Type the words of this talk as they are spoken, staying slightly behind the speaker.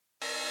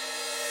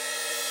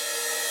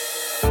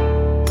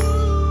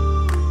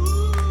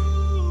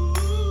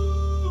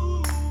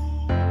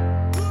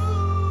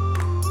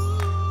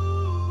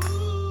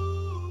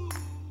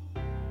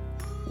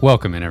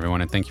Welcome in,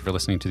 everyone, and thank you for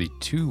listening to the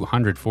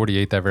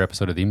 248th ever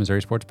episode of the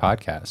Missouri Sports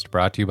Podcast,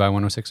 brought to you by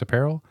 106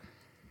 Apparel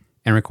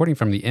and recording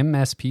from the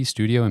MSP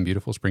studio in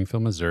beautiful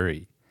Springfield,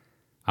 Missouri.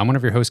 I'm one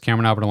of your hosts,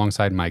 Cameron Albert,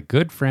 alongside my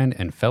good friend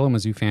and fellow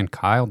Mizzou fan,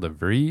 Kyle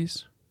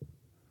DeVries.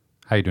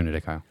 How you doing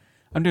today, Kyle?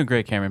 I'm doing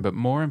great, Cameron, but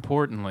more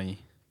importantly,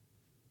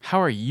 how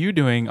are you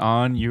doing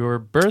on your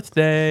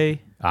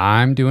birthday?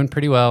 I'm doing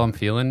pretty well. I'm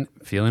feeling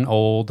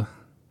old.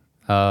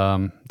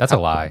 That's a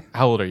lie.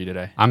 How old are you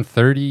today? I'm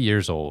 30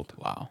 years old.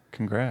 Wow.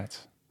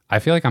 Congrats. I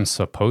feel like I'm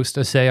supposed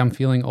to say I'm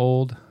feeling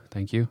old.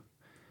 Thank you.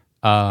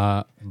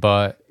 But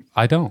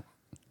I don't.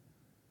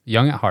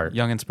 Young at heart.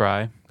 Young and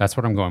spry. That's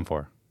what I'm going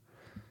for.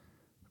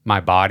 My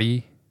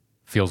body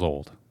feels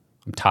old.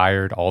 I'm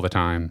tired all the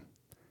time.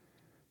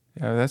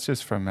 Yeah, that's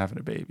just from having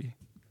a baby.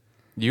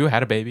 You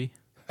had a baby.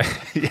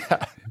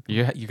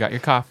 Yeah. You got your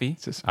coffee.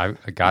 It's just, I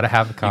got to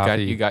have a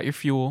coffee. You got your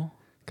fuel.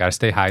 Got to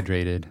stay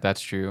hydrated. That's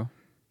true.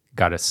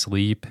 Got to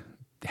sleep.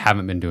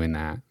 Haven't been doing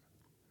that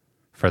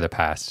for the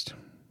past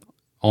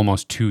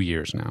almost 2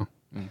 years now.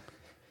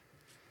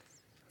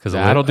 Because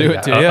that'll do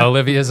it to you.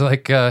 Olivia's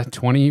like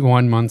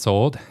 21 months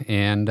old,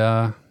 and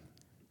haven't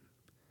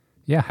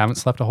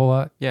slept a whole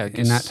lot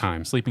in that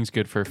time. Sleeping's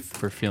good for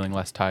feeling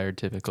less tired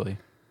typically.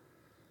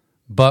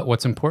 But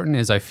what's important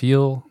is I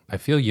feel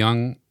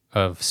young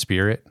of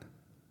spirit.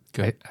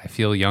 Good. I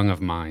feel young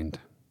of mind.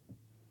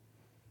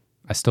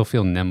 I still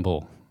feel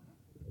nimble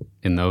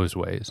in those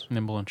ways.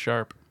 Nimble and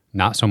sharp.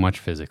 Not so much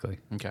physically.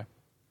 Okay.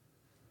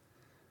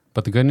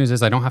 But the good news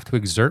is I don't have to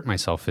exert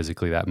myself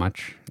physically that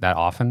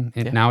often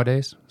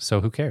nowadays.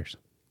 So who cares?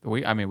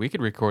 We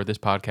could record this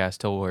podcast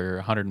till we're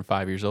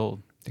 105 years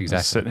old. Exactly.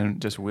 just sitting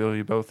and just wheel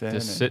you both in.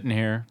 Just sitting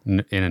here.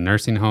 In a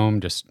nursing home,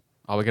 just...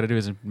 All we got to do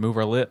is move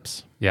our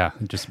lips. Yeah,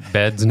 just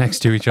beds next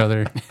to each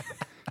other.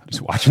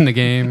 Just watching the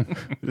game.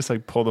 Just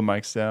like pull the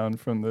mics down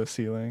from the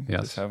ceiling.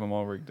 Yes. Just have them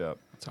all rigged up.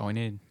 That's all we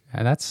need.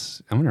 I'm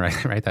going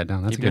to write that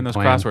down. That's Keep a doing good those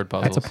plan. crossword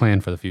puzzles. That's a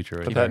plan for the future.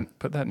 Right there.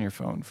 Put that in your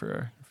phone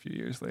for a few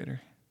years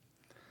later.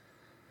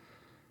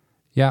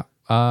 Yeah.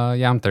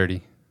 I'm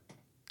 30.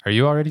 Are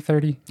you already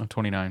 30? I'm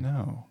 29.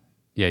 No.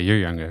 Yeah, you're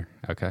younger.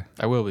 Okay.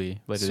 I will be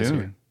later this Soon.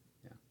 year.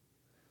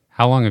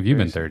 How long have you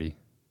Very been 30?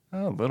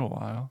 Oh, a little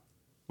while.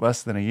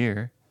 Less than a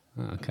year.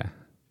 Oh, okay.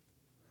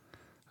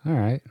 All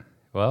right.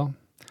 Well,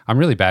 I'm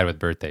really bad with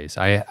birthdays.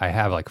 I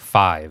have like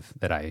 5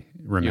 that I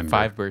remember. You have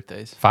 5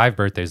 birthdays. 5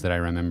 birthdays that I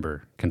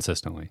remember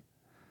consistently.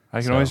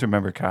 I can always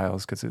remember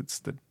Kyle's because it's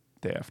the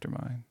day after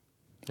mine.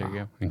 There you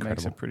go. It makes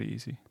Incredible. it pretty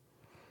easy.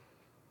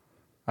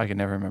 I can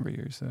never remember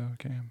yours though,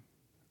 Cam.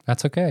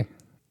 That's okay.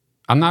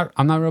 I'm not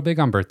real big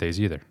on birthdays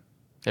either.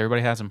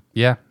 Everybody has them.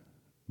 Yeah.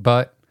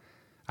 But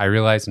I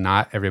realize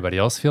not everybody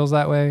else feels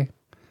that way.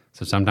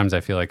 So sometimes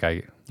I feel like Yeah,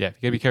 you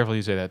got to be careful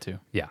you say that too.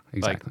 yeah,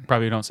 exactly. Like,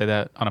 probably don't say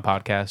that on a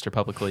podcast or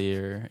publicly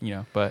or,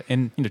 but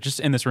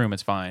just in this room,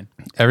 it's fine.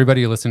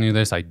 Everybody listening to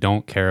this, I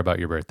don't care about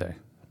your birthday.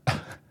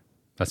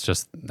 That's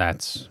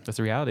the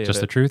reality just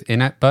of the it. truth.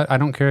 But I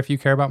don't care if you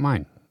care about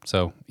mine.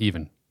 So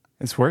even.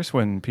 It's worse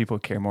when people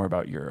care more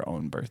about your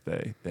own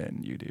birthday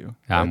than you do.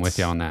 I'm with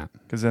you on that.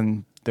 Because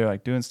then they're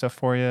like doing stuff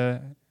for you,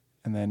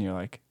 and then you're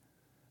like,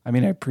 I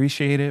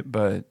appreciate it,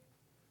 but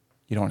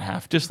you don't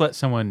have to. Just let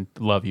someone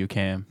love you,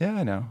 Cam. Yeah,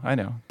 I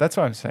know. That's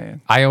what I'm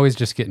saying. I always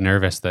just get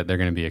nervous that they're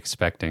going to be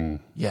expecting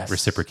Yes.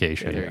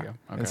 reciprocation. Yeah, there you go.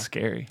 Okay. It's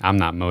scary. I'm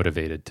not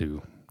motivated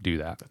to do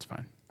that. That's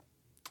fine.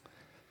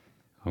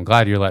 I'm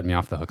glad you're letting me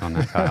off the hook on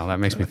that, Kyle. That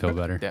makes me feel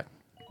better. Yeah.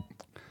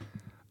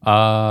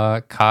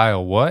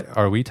 Kyle, what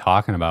are we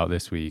talking about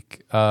this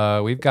week? I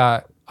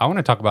want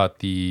to talk about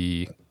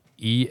the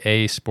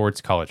EA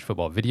Sports College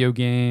Football video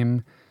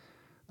game.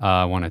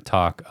 I want to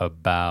talk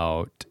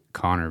about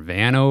Connor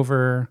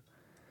Vanover,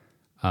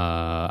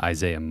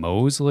 Isaiah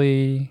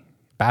Mosley,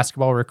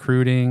 basketball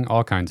recruiting,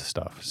 all kinds of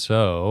stuff.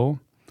 So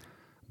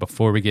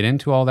before we get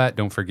into all that,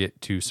 don't forget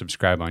to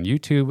subscribe on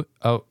YouTube.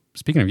 Oh,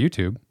 speaking of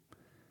YouTube,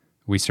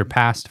 we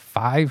surpassed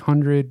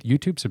 500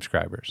 YouTube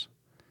subscribers.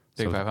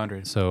 Big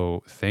 500.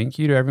 So thank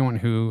you to everyone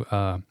who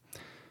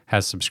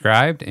has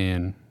subscribed,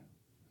 and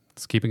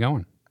let's keep it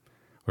going.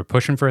 We're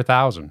pushing for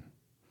 1,000.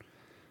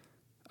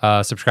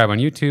 Subscribe on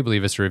YouTube,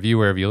 leave us a review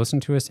wherever you listen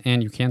to us,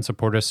 and you can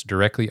support us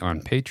directly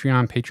on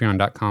Patreon,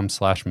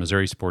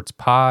 patreon.com/Missouri Sports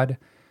Pod.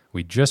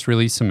 We just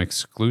released some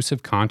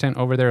exclusive content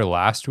over there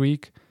last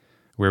week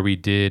where we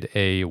did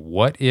a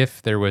what if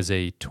there was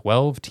a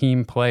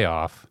 12-team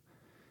playoff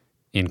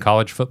in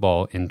college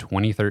football in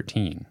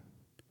 2013.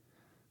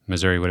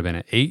 Missouri would have been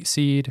an 8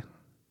 seed.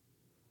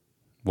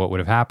 What would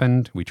have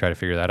happened? We try to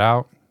figure that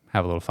out,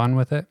 have a little fun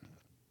with it.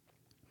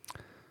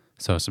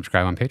 So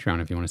subscribe on Patreon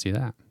if you want to see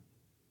that.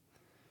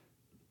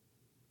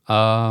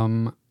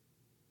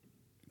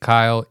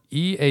 Kyle,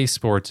 EA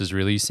Sports is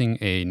releasing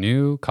a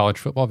new college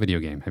football video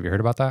game. Have you heard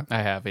about that?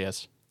 I have,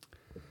 yes.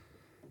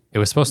 It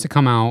was supposed to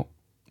come out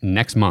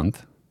next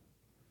month,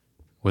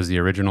 was the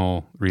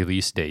original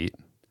release date,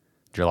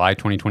 July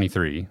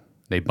 2023.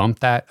 They bumped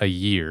that a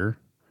year.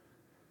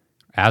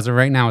 As of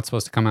right now, it's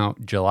supposed to come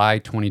out July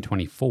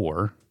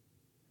 2024.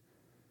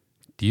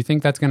 Do you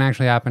think that's going to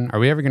actually happen? Are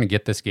we ever going to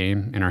get this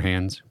game in our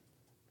hands?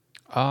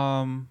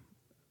 I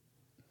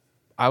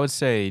would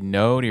say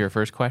no to your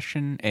first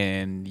question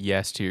and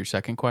yes to your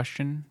second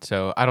question.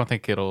 So I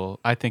think it'll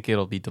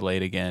be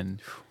delayed again.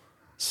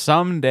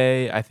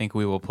 Someday I think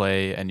we will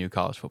play a new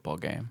college football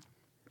game.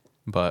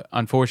 But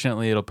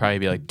unfortunately it'll probably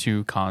be like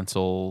 2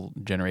 console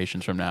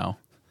generations from now.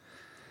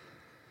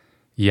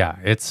 Yeah,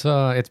 it's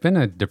been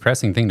a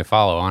depressing thing to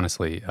follow,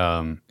 honestly.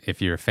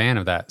 If you're a fan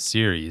of that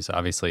series,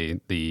 obviously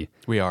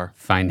We are.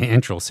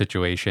 financial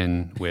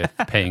situation with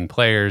paying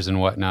players and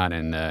whatnot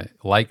and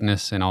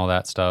likeness and all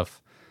that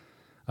stuff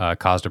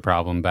caused a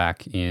problem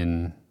back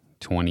in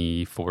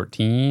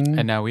 2014.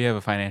 And now we have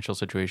a financial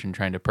situation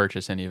trying to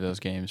purchase any of those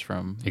games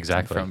from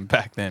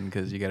back then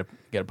because you got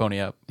to pony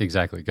up.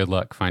 Exactly. Good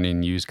luck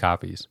finding used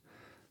copies.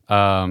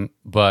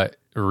 But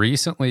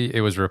recently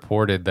it was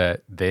reported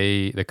that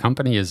the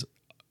company is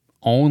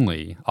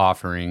only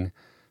offering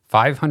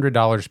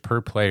 $500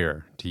 per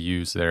player to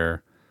use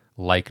their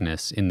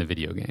likeness in the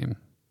video game.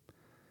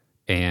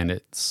 And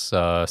it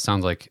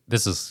sounds like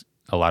this is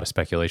a lot of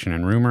speculation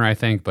and rumor, I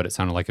think, but it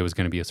sounded like it was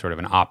going to be a sort of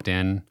an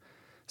opt-in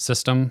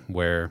system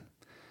where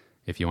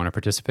if you want to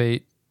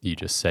participate, you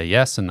just say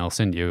yes and they'll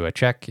send you a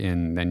check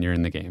and then you're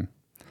in the game.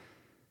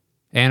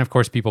 And of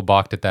course, people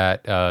balked at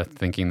that,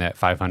 thinking that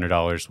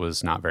 $500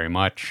 was not very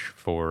much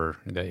for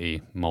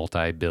a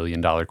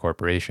multi-billion-dollar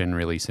corporation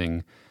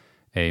releasing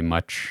a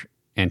much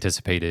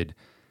anticipated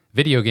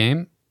video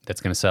game that's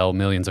going to sell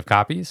millions of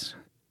copies.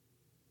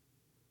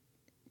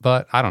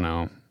 But I don't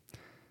know.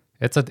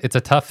 It's a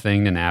tough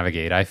thing to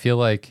navigate. I feel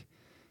like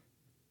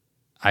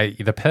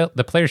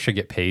the players should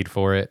get paid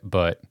for it,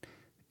 but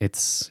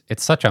it's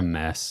such a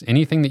mess.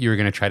 Anything that you're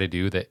going to try to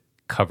do that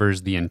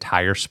covers the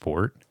entire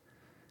sport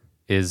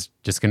is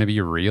just going to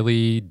be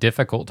really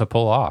difficult to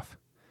pull off.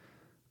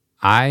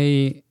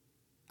 I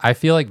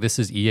feel like this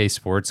is EA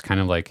Sports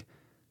kind of like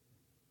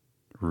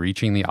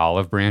reaching the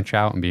olive branch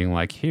out and being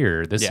like,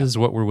 here, this is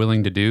what we're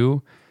willing to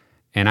do.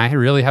 And I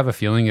really have a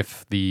feeling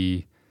if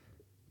the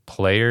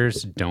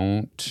players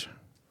don't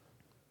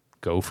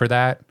go for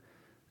that,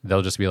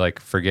 they'll just be like,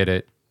 forget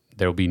it.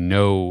 There'll be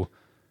no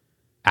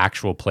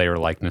actual player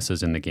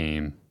likenesses in the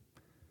game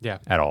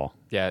at all.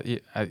 Yeah,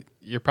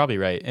 you're probably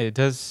right. It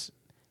does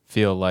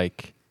feel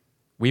like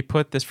we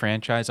put this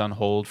franchise on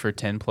hold for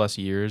 10 plus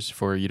years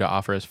for you to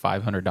offer us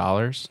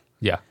 $500.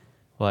 Yeah.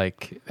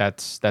 Like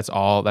that's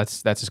all.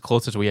 That's as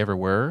close as we ever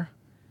were.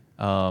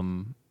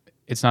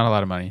 It's not a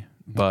lot of money,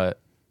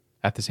 but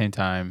at the same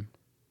time,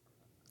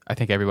 I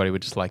think everybody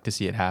would just like to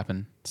see it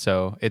happen.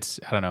 So I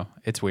don't know.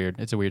 It's weird.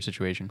 It's a weird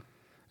situation.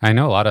 I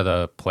know a lot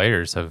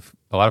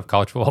of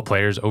college football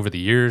players over the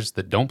years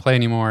that don't play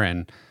anymore,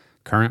 and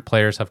current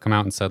players have come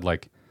out and said,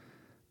 like,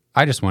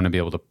 I just want to be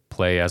able to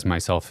play as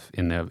myself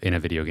in a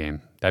video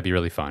game. That'd be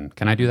really fun.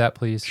 Can I do that,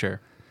 please?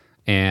 Sure.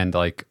 And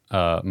like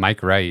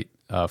Mike Wright,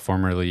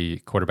 formerly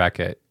quarterback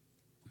at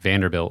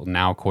Vanderbilt,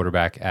 now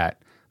quarterback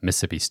at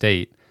Mississippi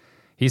State,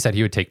 he said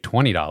he would take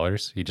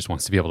 $20. He just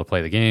wants to be able to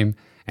play the game.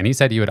 And he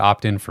said he would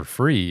opt in for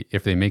free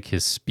if they make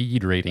his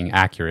speed rating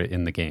accurate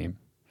in the game.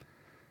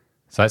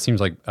 So that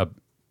seems like a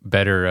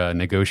better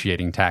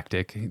negotiating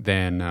tactic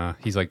than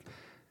he's like,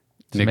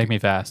 make me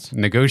fast.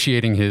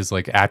 Negotiating his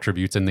like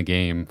attributes in the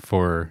game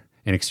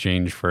in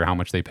exchange for how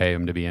much they pay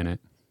him to be in it.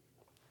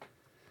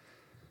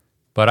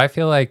 But I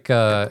feel like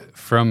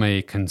from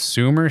a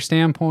consumer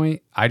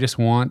standpoint, I just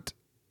want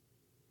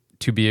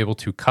to be able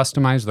to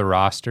customize the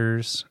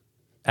rosters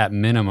at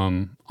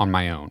minimum on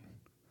my own.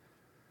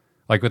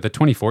 Like with the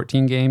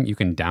 2014 game, you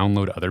can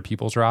download other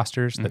people's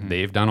rosters that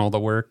they've done all the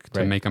work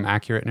to make them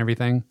accurate and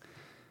everything.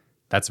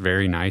 That's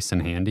very nice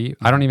and handy.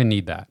 I don't even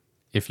need that.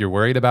 If you're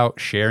worried about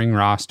sharing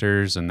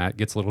rosters and that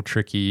gets a little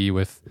tricky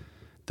with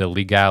the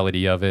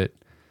legality of it,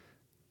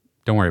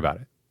 don't worry about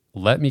it.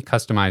 Let me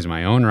customize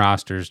my own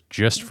rosters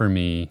just for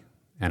me,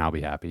 and I'll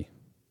be happy.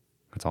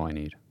 That's all I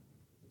need.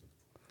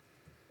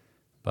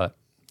 But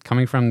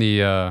coming from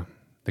the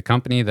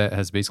company that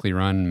has basically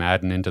run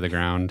Madden into the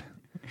ground,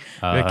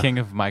 the king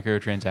of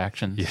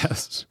microtransactions.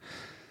 Yes,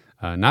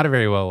 not a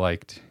very well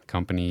liked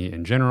company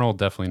in general.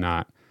 Definitely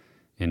not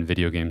in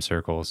video game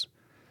circles.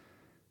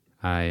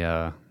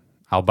 I'll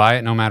buy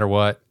it no matter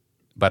what,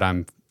 but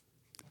I'm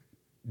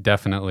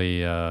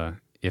definitely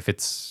if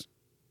it's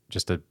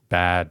just a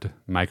bad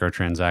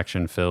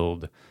microtransaction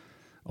filled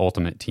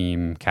ultimate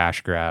team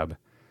cash grab,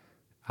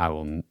 I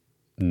will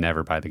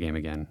never buy the game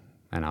again,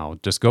 and I'll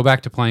just go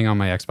back to playing on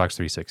my Xbox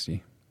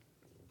 360.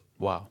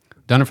 Wow.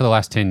 Done it for the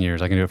last 10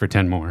 years. I can do it for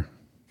 10 more.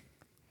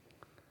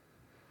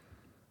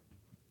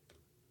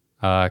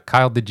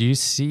 Kyle, did you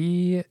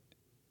see,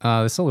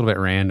 this is a little bit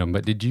random,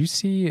 but did you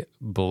see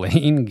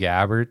Blaine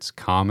Gabbert's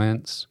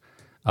comments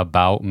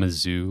about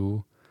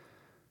Mizzou?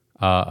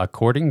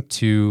 According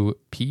to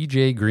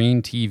PJ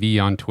Green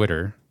TV on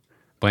Twitter,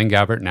 Blaine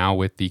Gabbert, now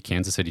with the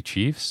Kansas City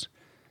Chiefs,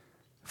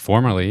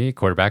 formerly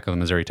quarterback of the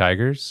Missouri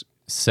Tigers,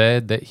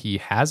 said that he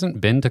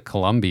hasn't been to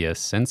Columbia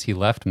since he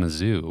left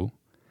Mizzou.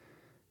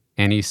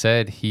 And he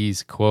said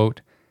he's,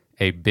 quote,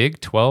 a Big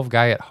 12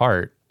 guy at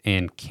heart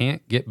and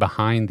can't get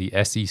behind the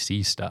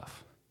SEC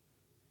stuff.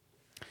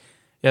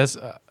 Yes.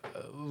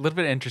 little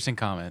bit of interesting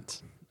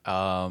comments.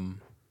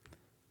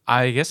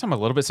 I guess I'm a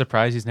little bit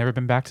surprised he's never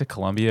been back to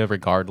Columbia,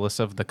 regardless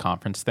of the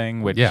conference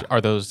thing. Which Yeah.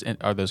 are those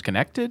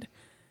connected?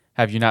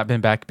 Have you not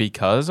been back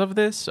because of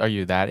this? Are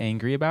you that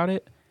angry about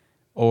it,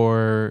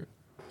 or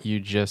you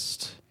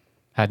just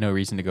had no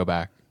reason to go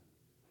back,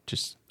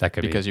 just That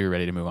could because be. you were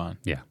ready to move on?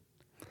 Yeah.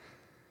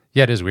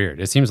 Yeah, it is weird.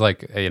 It seems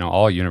like,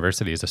 all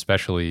universities,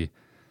 especially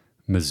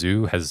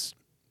Mizzou, has,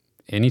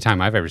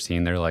 anytime I've ever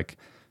seen, they're like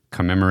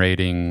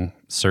commemorating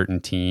certain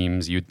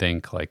teams. You'd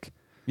think like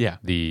Yeah.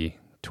 the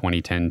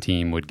 2010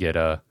 team would get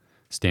a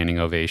standing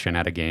ovation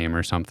at a game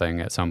or something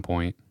at some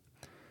point.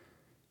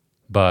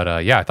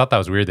 But yeah, I thought that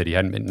was weird that he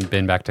hadn't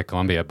been back to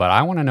Columbia. But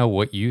I want to know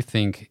what you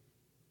think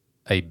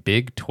a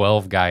Big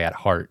 12 guy at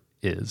heart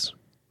is.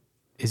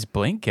 Is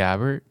Blaine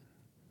Gabbert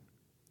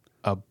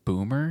a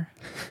boomer?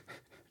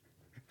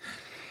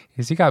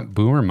 Has he got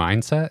boomer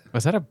mindset?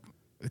 Was that a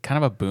kind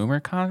of a boomer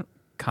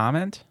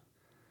comment?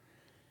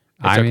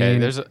 It's I okay. mean-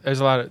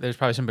 There's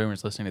probably some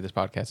boomers listening to this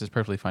podcast. It's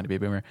perfectly fine to be a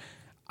boomer.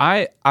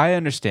 I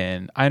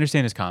understand. I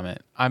understand his comment.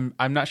 I'm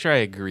not sure I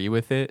agree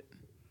with it.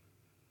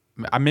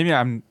 Maybe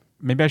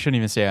I shouldn't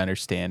even say I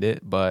understand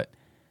it, but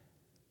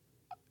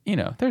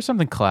there's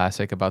something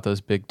classic about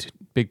those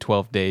Big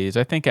 12 days.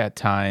 I think at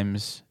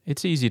times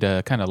it's easy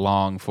to kind of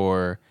long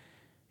for,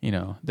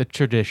 the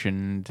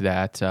tradition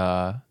that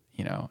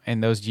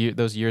and those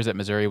years at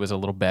Missouri was a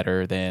little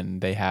better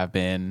than they have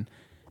been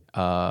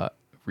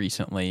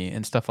recently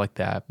and stuff like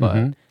that. But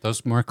Mhm.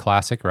 Those more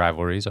classic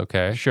rivalries,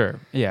 okay. sure,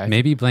 yeah,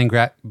 Maybe Blaine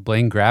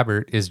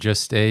Gabbert is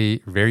just a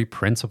very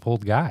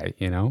principled guy,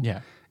 yeah,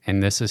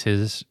 And this is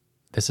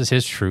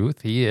his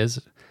truth. He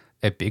is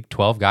a Big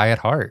 12 guy at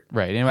heart.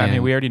 right. And I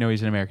mean, we already know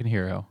he's an American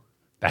hero.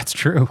 That's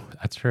true.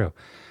 That's true.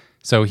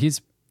 So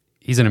he's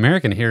an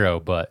American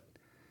hero, but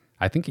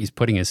I think he's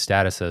putting his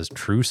status as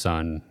true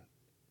son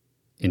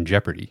in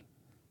jeopardy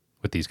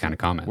with these kind of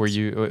comments. Were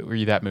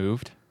you that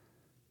moved?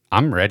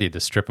 I'm ready to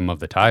strip him of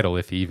the title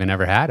if he even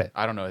ever had it.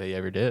 I don't know if he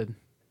ever did.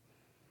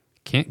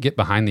 Can't get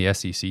behind the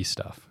SEC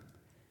stuff.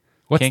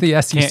 What's Can't- the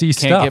SEC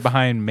stuff? Can't get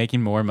behind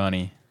making more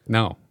money.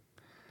 No.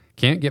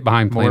 Can't get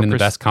behind playing More in the pres-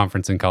 best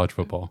conference in college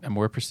football. A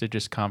more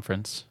prestigious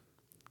conference.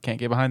 Can't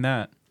get behind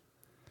that.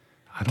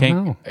 I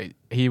don't know.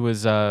 He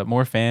was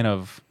more fan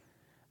of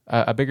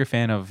a bigger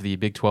fan of the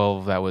Big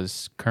 12 that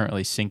was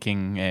currently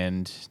sinking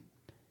and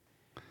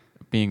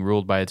being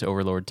ruled by its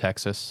overlord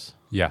Texas.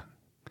 Yeah.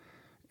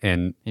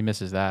 And He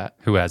misses that.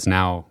 who has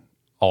now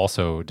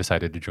also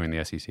decided to join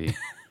the SEC.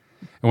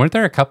 And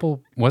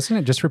wasn't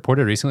it just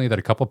reported recently that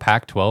a couple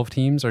Pac-12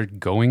 teams are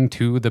going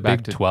to the Back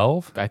Big to-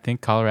 12? I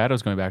think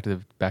Colorado's going back to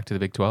the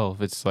Big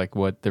 12. It's like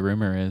what the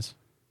rumor is.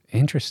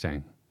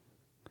 Interesting.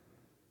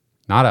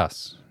 Not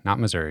us. Not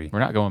Missouri. We're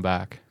not going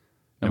back.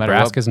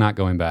 Nebraska's not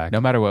going back.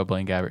 No matter what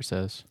Blaine Gabbert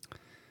says.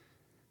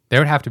 There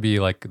would have to be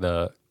like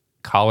the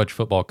college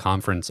football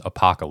conference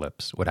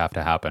apocalypse would have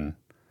to happen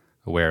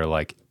where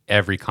like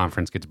every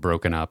conference gets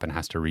broken up and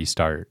has to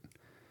restart.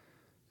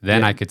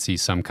 Then Yeah. I could see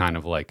some kind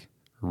of like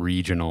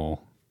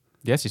regional.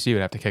 The SEC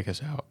would have to kick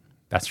us out.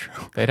 That's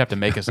true. They'd have to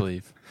make us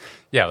leave.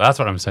 Yeah, that's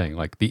what I'm saying.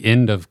 Like the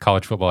end of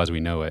college football as we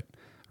know it,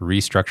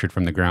 restructured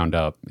from the ground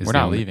up. We're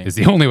not leaving. Is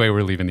the only way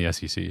we're leaving the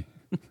SEC.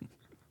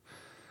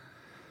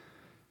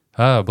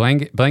 Blaine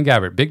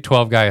Gabbert, Big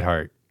 12 guy at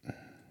heart.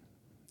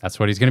 That's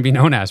what he's going to be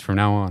known as from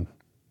now on.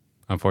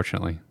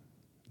 Unfortunately,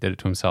 did it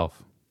to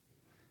himself,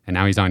 and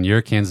now he's on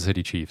your Kansas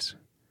City Chiefs.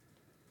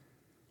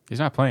 He's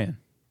not playing.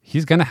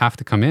 He's going to have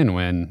to come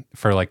in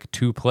for like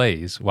 2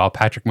 plays while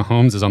Patrick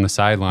Mahomes is on the He'll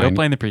sideline,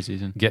 play in the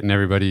preseason. getting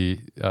everybody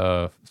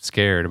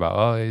scared about,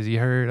 oh, is he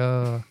hurt?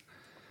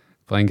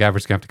 Blaine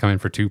Gabbert's going to have to come in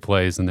for 2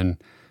 plays, and then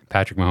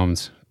Patrick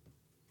Mahomes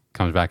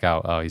comes back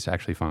out. Oh, he's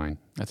actually fine.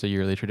 That's a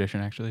yearly tradition,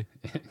 actually.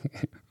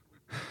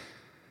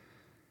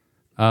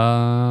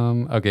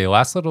 Okay,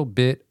 last little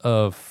bit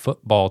of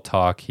football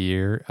talk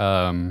here.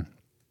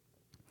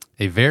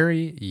 A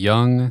very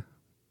young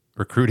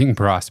recruiting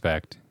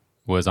prospect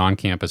was on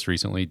campus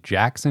recently.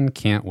 Jackson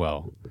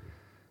Cantwell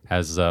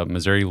has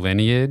Missouri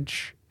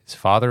lineage. His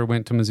father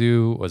went to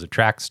Mizzou, was a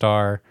track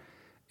star,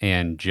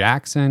 and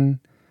Jackson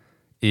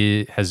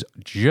has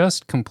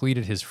just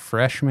completed his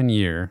freshman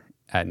year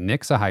at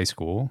Nixa High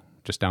School,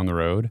 just down the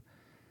road,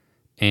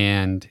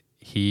 and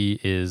he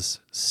is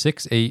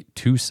 6'8",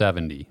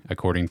 270,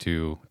 according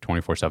to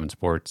 24/7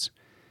 Sports.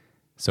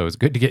 So it's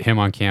good to get him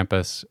on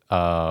campus.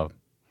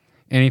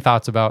 Any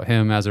thoughts about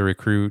him as a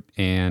recruit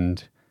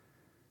and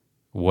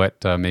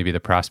what maybe the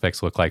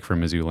prospects look like for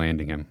Mizzou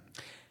landing him?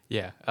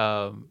 Yeah.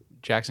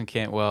 Jackson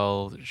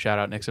Cantwell, shout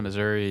out Nixa,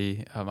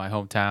 Missouri, my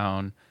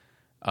hometown.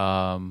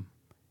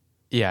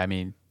 Yeah, I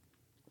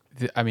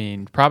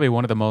mean, probably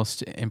one of the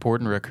most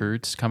important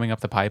recruits coming up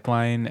the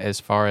pipeline as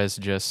far as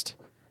just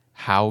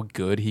how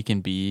good he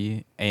can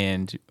be.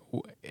 And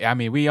I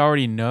mean, we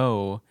already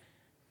know,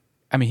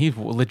 he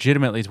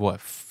legitimately is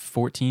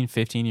 14,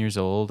 15 years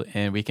old,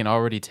 and we can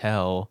already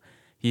tell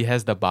he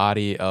has the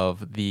body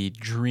of the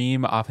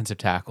dream offensive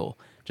tackle.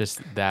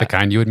 Just that The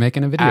kind you would make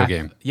in a video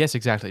game. Yes,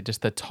 exactly.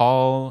 Just the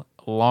tall,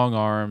 long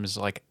arms,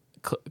 like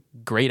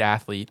great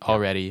athlete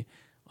already.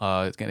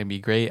 It's going to be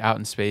great out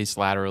in space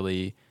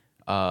laterally.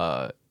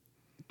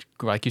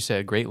 Like you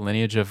said, great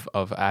lineage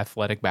of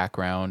athletic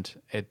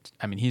background.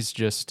 He's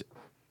just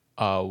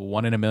a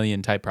 1 in a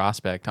million type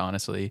prospect,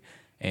 honestly.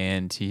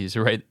 And he's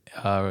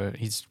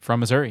he's from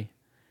Missouri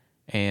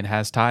and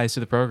has ties to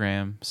the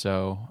program.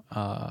 So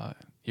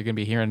you're going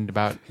to be hearing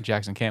about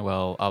Jackson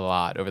Cantwell a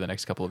lot over the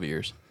next couple of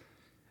years.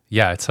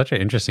 Yeah, it's such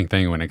an interesting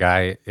thing when a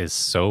guy is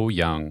so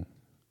young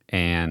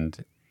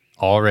and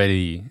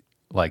already,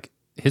 like,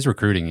 his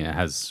recruiting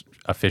has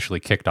officially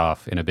kicked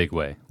off in a big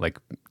way. Like,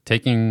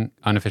 taking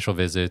unofficial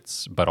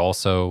visits, but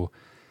also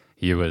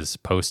he was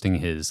posting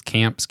his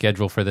camp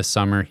schedule for this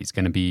summer. He's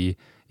going to be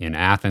in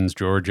Athens,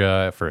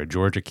 Georgia for a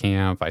Georgia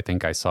camp. I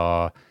think I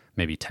saw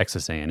maybe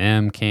Texas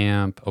A&M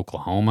camp,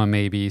 Oklahoma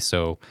maybe.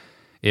 So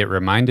it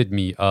reminded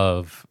me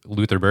of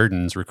Luther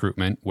Burden's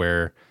recruitment,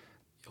 where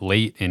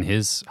late in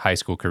his high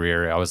school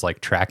career, I was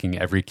like tracking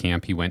every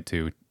camp he went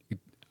to,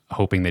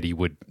 hoping that he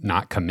would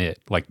not commit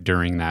like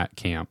during that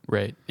camp.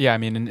 Right. Yeah. I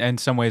mean, in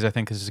some ways, I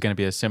think this is going to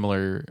be a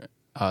similar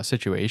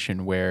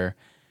situation where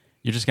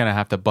you're just going to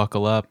have to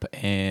buckle up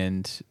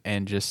and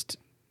just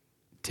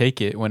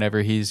take it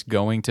whenever he's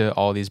going to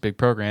all these big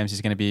programs.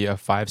 He's going to be a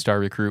 5-star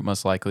recruit,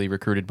 most likely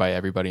recruited by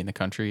everybody in the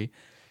country.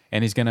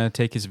 And he's going to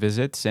take his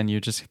visits, and you're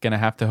just going to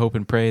have to hope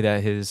and pray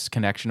that his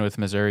connection with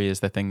Missouri is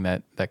the thing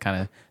that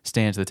kind of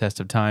stands the test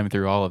of time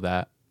through all of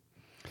that.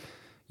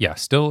 Yeah,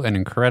 still an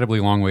incredibly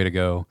long way to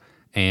go.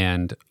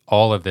 And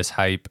all of this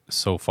hype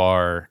so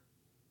far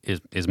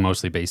is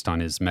mostly based on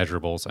his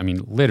measurables. I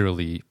mean,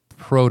 literally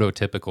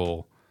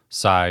prototypical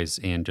size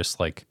and just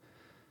like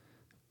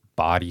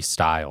body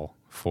style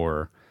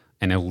for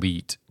an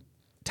elite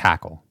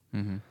tackle.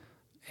 Mm-hmm.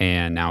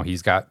 And now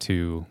he's got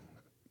to,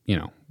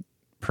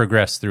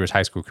 progress through his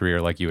high school career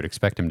like you would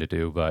expect him to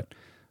do, but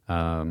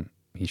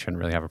he shouldn't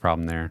really have a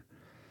problem there.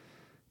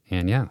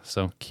 And yeah,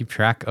 so keep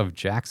track of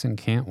Jackson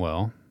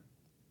Cantwell.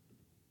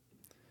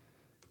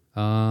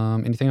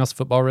 Anything else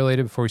football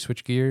related before we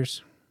switch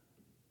gears?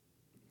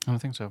 I don't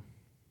think so.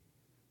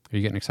 Are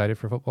you getting excited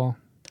for football?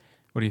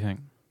 What do you think?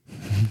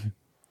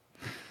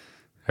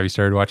 Have you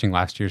started watching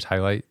last year's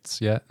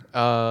highlights yet?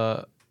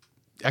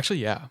 Actually,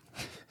 yeah.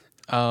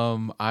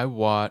 I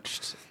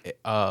watched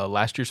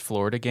last year's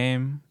Florida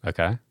game.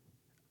 Okay.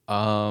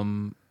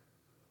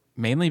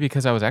 Mainly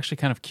because I was actually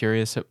kind of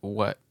curious at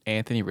what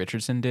Anthony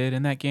Richardson did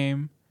in that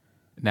game.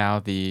 Now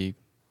the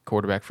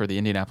quarterback for the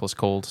Indianapolis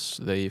Colts,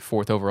 the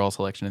 4th overall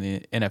selection in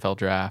the NFL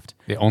draft.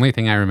 The only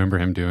thing I remember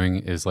him doing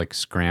is like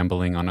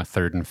scrambling on a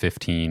 3rd and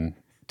 15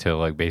 to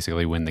like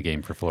basically win the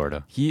game for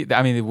Florida.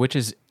 Which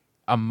is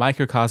a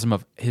microcosm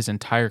of his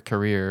entire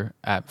career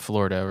at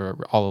Florida, or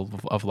all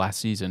of last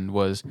season.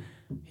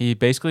 He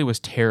basically was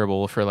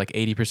terrible for like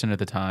 80% of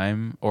the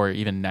time, or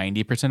even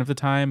 90% of the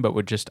time, but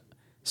would just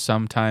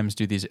sometimes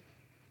do these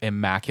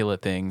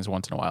immaculate things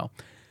once in a while.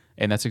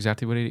 And that's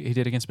exactly what he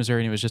did against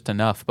Missouri, and it was just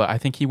enough. But I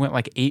think he went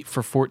like 8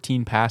 for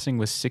 14 passing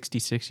with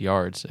 66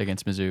 yards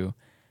against Mizzou,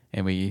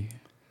 and we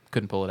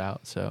couldn't pull it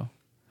out. So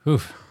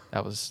Oof.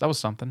 that was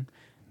something.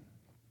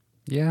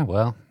 Yeah,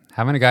 well,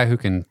 having a guy who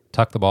can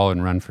tuck the ball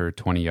and run for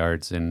 20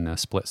 yards in a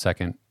split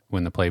second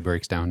when the play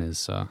breaks down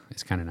is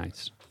kind of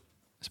nice,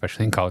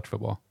 especially in college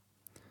football.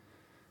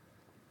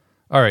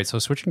 All right, so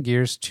switching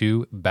gears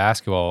to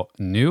basketball.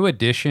 New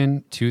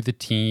addition to the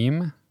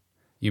team.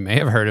 You may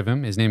have heard of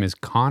him. His name is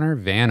Connor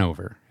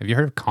Vanover. Have you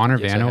heard of Connor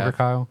Vanover,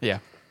 Kyle? Yeah.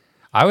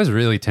 I was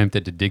really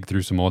tempted to dig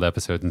through some old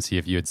episodes and see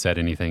if you had said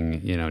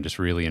anything, just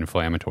really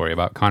inflammatory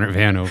about Connor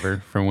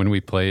Vanover from when we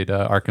played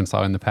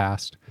Arkansas in the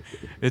past.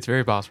 It's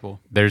very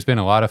possible. There's been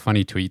a lot of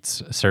funny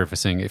tweets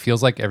surfacing. It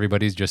feels like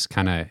everybody's just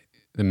kind of,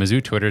 the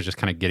Mizzou Twitter is just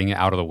kind of getting it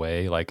out of the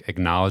way, like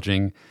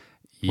acknowledging,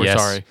 We're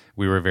sorry.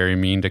 We were very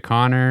mean to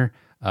Connor.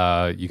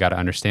 You got to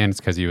understand it's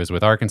because he was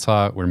with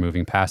Arkansas. We're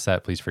moving past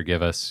that. Please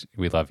forgive us.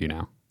 We love you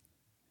now.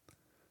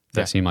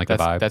 Does that seem like the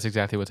vibe? That's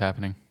exactly what's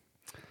happening.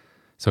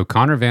 So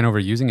Connor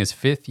Vanover, using his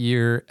 5th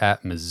year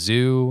at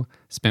Mizzou,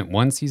 spent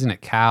 1 season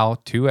at Cal,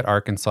 2 at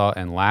Arkansas,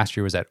 and last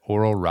year was at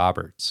Oral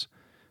Roberts.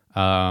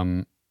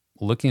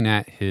 Looking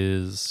at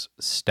his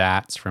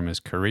stats from his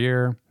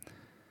career,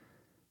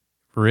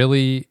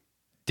 really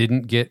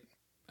didn't get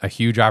a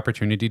huge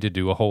opportunity to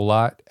do a whole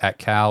lot at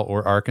Cal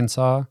or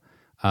Arkansas.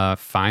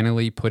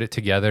 Finally put it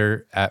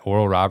together at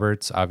Oral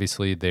Roberts.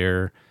 Obviously,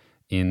 they're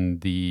in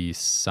the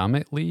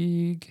Summit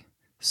League,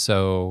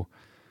 so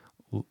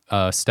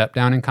step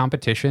down in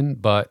competition,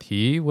 but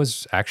he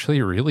was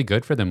actually really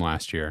good for them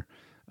last year.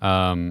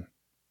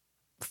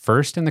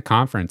 First in the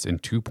conference in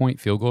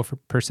 2-point field goal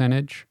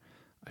percentage,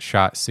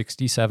 shot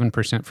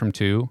 67% from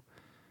 2.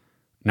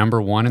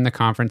 Number 1 in the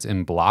conference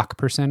in block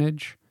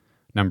percentage.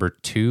 Number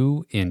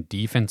 2 in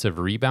defensive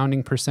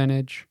rebounding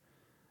percentage.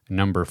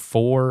 Number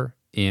 4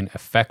 in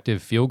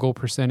effective field goal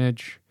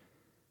percentage.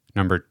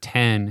 Number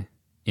 10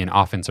 in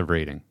offensive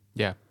rating.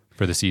 Yeah.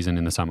 For the season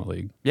in the Summit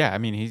League. Yeah, I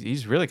mean,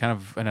 he's really kind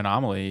of an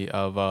anomaly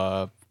of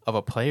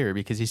a player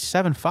because he's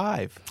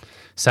 7'5".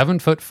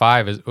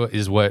 7'5"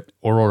 is what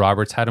Oral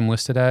Roberts had him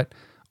listed at.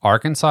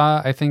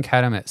 Arkansas, I think,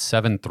 had him at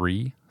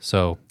 7'3",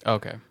 So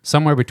Okay.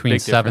 somewhere between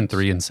Big difference.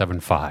 7'3" and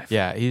 7'5".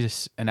 Yeah,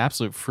 he's an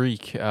absolute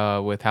freak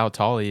with how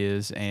tall he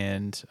is,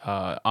 and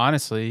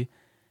honestly,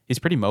 he's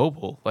pretty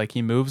mobile. Like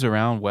he moves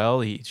around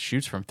well. He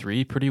shoots from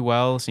three pretty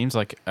well. Seems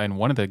like in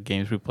one of the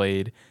games we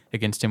played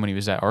against him when he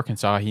was at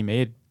Arkansas, he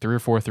made 3 or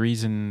 4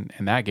 threes in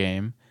that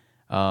game.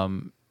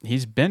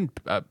 He's been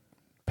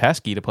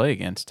pesky to play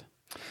against.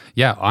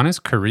 Yeah, on his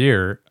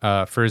career,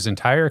 for his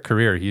entire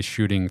career, he's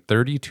shooting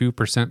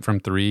 32% from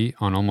three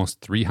on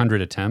almost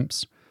 300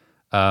 attempts.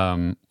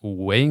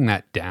 Weighing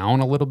that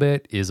down a little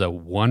bit is a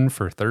 1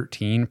 for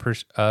 13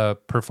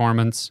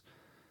 performance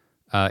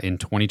in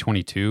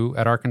 2022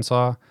 at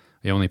Arkansas.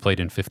 He only played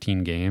in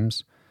 15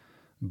 games.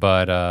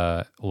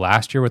 But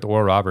last year with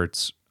Oral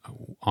Roberts,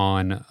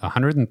 on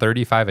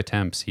 135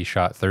 attempts, he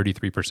shot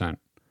 33%.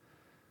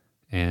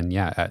 And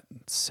yeah, at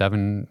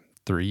 7'3"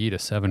 to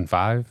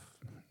 7'5",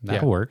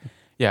 that'll work.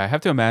 Yeah, I have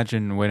to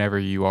imagine whenever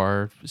you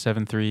are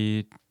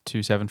 7'3" to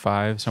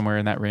 7'5", somewhere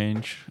in that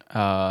range,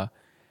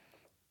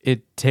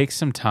 it takes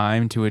some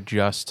time to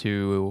adjust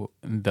to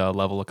the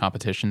level of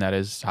competition that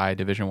is high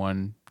Division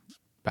I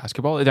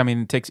basketball. I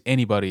mean, it takes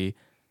anybody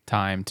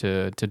time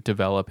to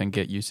develop and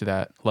get used to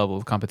that level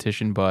of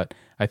competition. But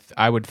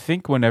I would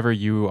think whenever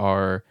you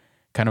are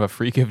kind of a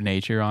freak of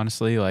nature,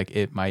 honestly, like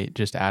it might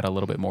just add a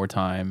little bit more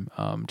time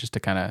just to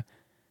kind of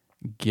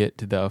get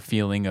the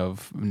feeling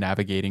of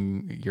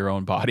navigating your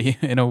own body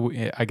in a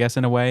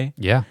way.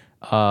 Yeah.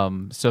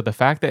 So the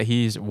fact that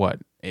he's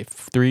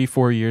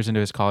 3-4 years into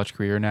his college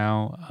career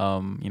now,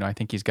 I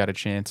think he's got a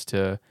chance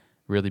to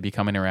really be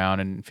coming around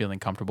and feeling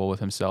comfortable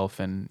with himself,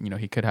 and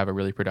he could have a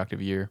really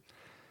productive year.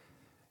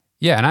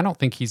 Yeah, and I don't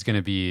think he's going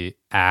to be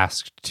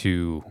asked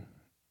to,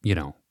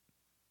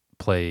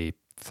 play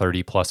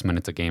 30 plus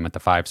minutes a game at the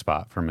 5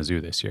 spot for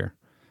Mizzou this year.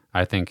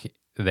 I think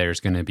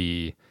there's going to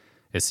be,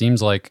 it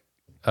seems like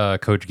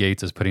Coach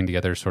Gates is putting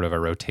together sort of a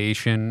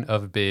rotation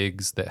of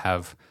bigs that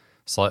have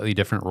slightly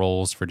different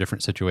roles for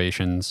different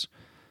situations.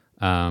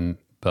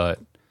 But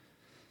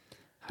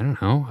I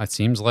don't know. It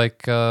seems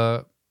like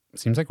we're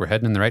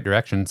heading in the right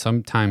direction.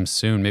 Sometime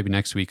soon, maybe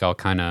next week, I'll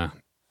kind of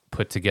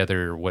put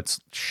together what's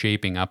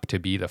shaping up to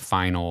be the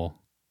final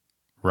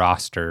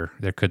roster.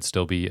 There could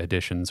still be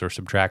additions or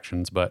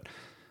subtractions, but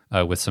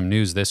with some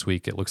news this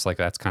week, it looks like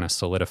that's kind of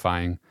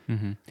solidifying.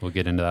 Mm-hmm. We'll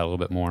get into that a little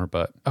bit more.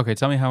 But okay,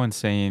 tell me how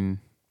insane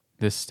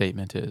this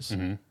statement is.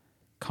 Mm-hmm.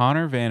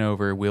 Connor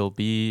Vanover will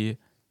be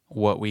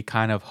what we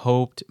kind of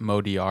hoped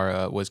Mo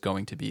Diarra was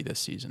going to be this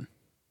season.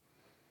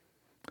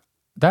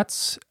 I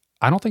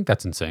don't think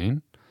that's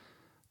insane.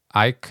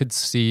 I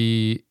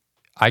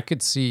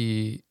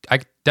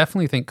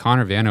definitely think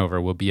Connor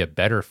Vanover will be a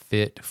better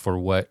fit for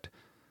what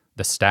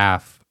the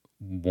staff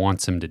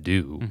wants him to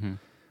do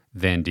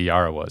than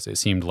Diarra was. It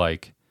seemed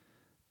like,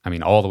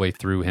 all the way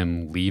through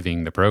him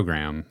leaving the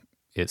program,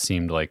 it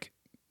seemed like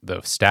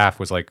the staff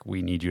was like,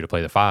 we need you to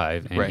play the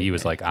 5. And he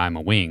was like, I'm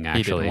a wing,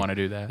 actually. He didn't want to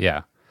do that.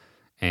 Yeah.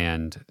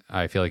 And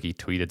I feel like he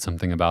tweeted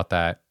something about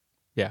that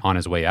on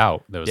his way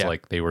out. That was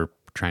like they were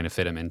trying to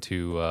fit him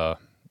into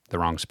the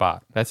wrong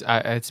spot. That's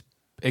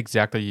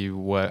exactly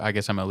what I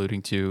guess I'm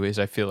alluding to. Is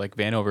I feel like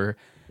Vanover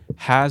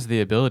has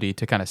the ability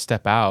to kind of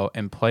step out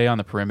and play on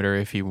the perimeter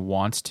if he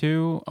wants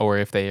to, or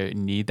if they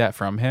need that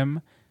from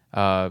him.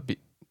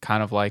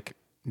 Kind of like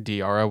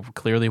Diarra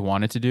clearly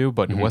wanted to do,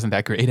 but wasn't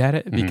that great at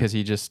it because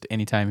he just,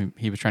 anytime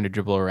he was trying to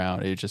dribble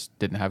around, it just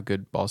didn't have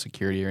good ball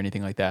security or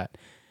anything like that.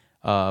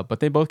 But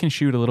they both can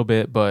shoot a little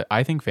bit, but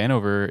I think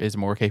Vanover is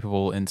more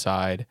capable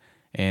inside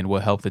and will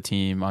help the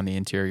team on the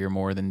interior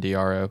more than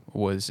Diarra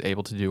was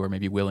able to do or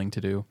maybe willing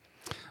to do.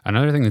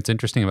 Another thing that's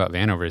interesting about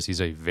Vanover is he's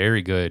a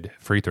very good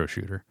free throw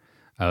shooter,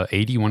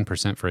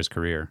 81% for his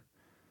career.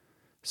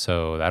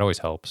 So that always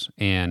helps.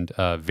 And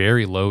a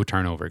very low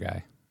turnover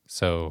guy.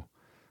 So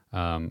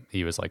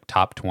he was like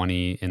top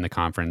 20 in the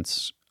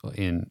conference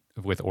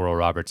with Oral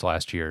Roberts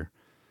last year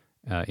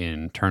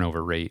in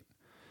turnover rate.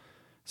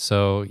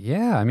 So,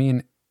 yeah,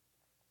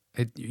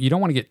 you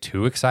don't want to get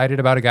too excited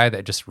about a guy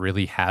that just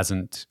really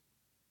hasn't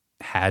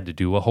had to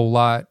do a whole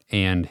lot,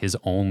 and his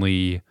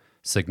only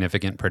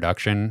significant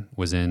production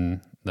was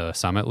in the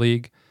Summit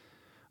League.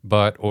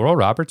 But Oral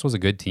Roberts was a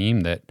good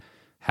team that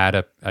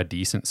had a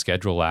decent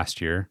schedule last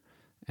year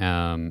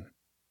in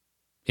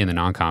the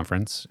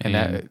non-conference.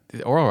 And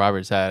Oral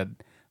Roberts had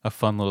a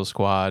fun little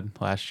squad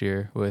last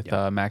year with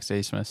Max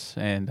Asmus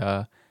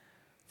and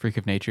Freak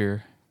of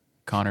Nature,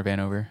 Connor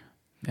Vanover,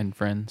 and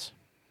friends.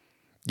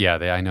 Yeah,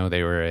 I know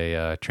they were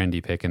a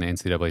trendy pick in the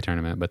NCAA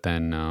tournament, but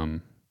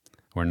then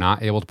were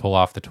not able to pull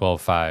off the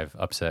 12-5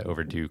 upset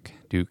over Duke.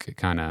 Duke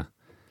kind of...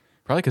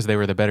 Probably because they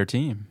were the better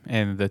team,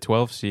 and the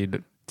 12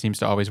 seed seems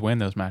to always win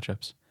those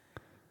matchups.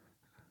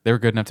 They were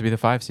good enough to be the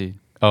 5 seed.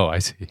 Oh, I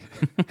see.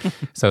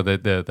 So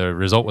the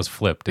result was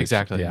flipped.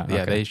 Exactly. Yeah,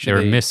 okay. They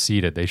were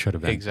misseeded. They should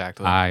have been.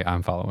 Exactly.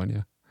 I'm following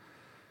you.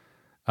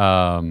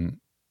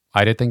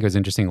 I did think it was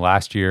interesting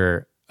last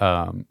year.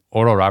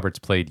 Oral Roberts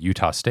played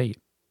Utah State,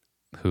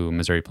 who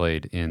Missouri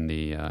played in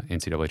the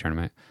NCAA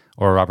tournament.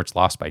 Oral Roberts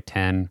lost by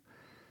 10.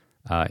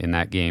 In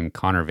that game,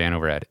 Connor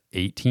Vanover had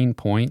 18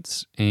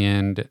 points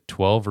and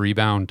 12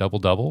 rebound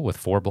double-double with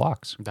 4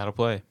 blocks. That'll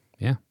play.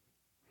 Yeah.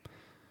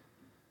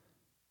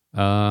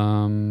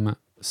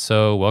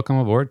 So welcome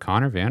aboard,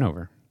 Connor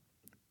Vanover.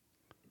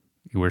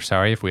 We're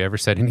sorry if we ever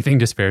said anything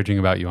disparaging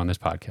about you on this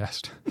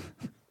podcast.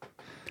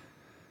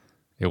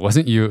 It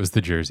wasn't you, it was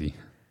the jersey.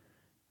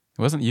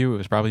 It wasn't you, it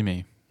was probably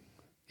me.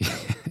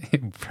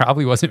 It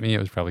probably wasn't me, it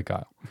was probably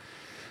Kyle.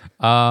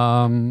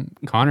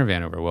 Connor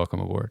Vanover, welcome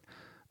aboard.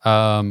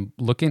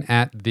 Looking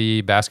at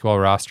the basketball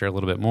roster a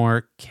little bit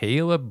more,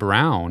 Caleb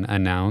Brown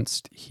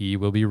announced he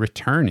will be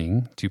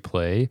returning to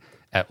play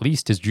at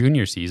least his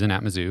junior season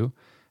at Mizzou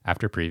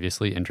after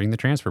previously entering the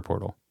transfer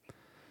portal.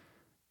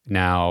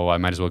 Now, I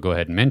might as well go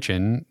ahead and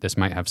mention this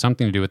might have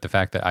something to do with the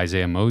fact that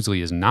Isiaih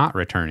Mosley is not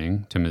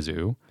returning to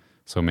Mizzou.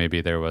 So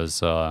maybe there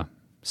was a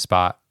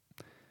spot.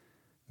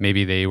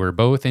 Maybe they were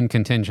both in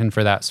contention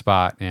for that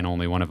spot and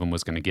only one of them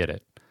was going to get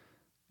it.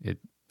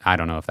 I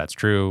don't know if that's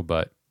true,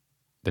 but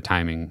the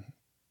timing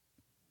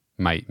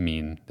might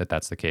mean that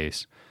that's the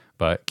case.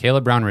 But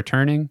Caleb Brown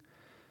returning,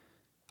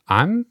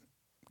 I'm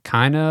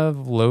kind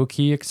of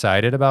low-key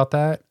excited about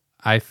that.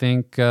 I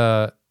think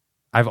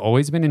I've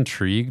always been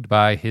intrigued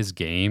by his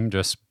game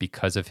just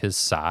because of his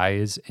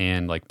size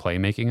and like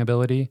playmaking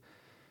ability.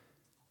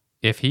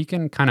 If he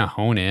can kind of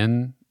hone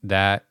in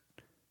that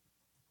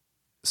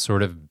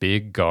sort of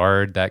big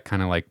guard, that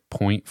kind of like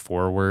point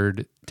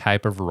forward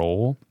type of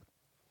role,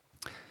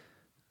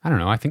 I don't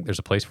know. I think there's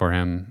a place for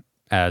him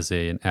as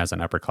an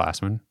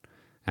upperclassman.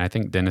 And I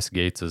think Dennis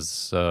Gates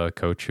is a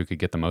coach who could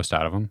get the most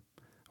out of him.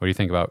 What do you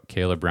think about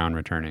Caleb Brown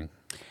returning?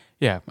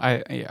 Yeah,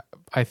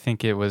 I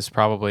think it was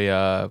probably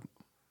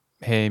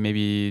hey,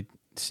 maybe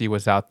see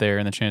what's out there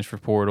in the transfer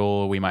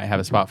portal. We might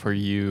have a spot for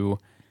you.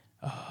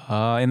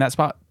 And that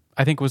spot,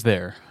 I think, was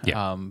there.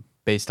 Yeah.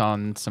 Based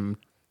on some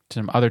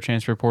other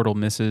transfer portal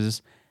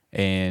misses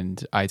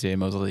and Isiaih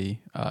Mosley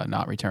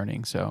not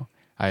returning. So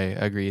I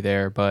agree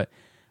there. But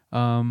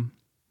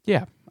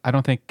yeah, I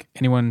don't think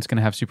anyone's going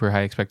to have super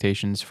high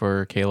expectations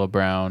for Caleb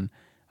Brown.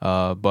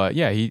 But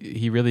yeah,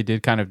 he really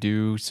did kind of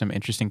do some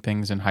interesting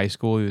things in high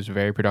school. He was a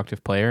very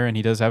productive player, and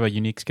he does have a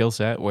unique skill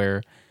set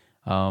where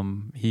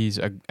he's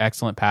an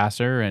excellent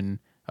passer and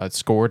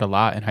scored a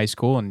lot in high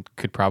school and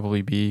could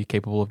probably be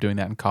capable of doing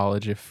that in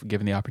college if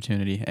given the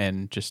opportunity,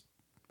 and just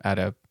at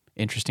a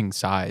interesting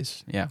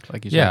size. Yeah,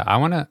 like you said.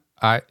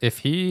 Yeah, if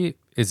he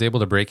is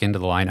able to break into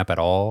the lineup at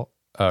all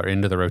or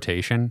into the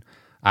rotation,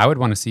 I would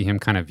want to see him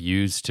kind of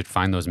used to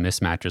find those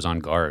mismatches on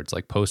guards,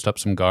 like post up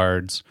some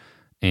guards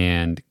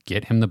and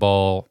get him the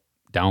ball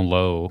down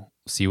low,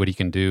 see what he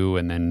can do,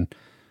 and then,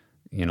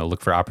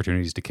 look for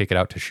opportunities to kick it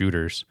out to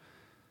shooters.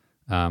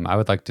 I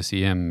would like to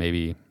see him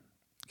maybe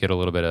get a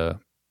little bit of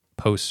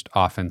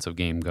post-offensive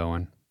game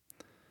going.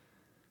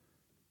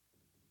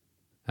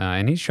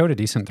 And he showed a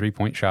decent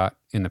three-point shot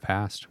in the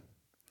past.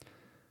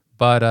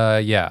 But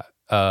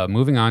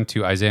moving on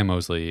to Isiaih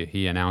Mosley,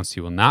 he announced he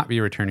will not be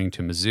returning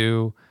to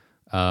Mizzou.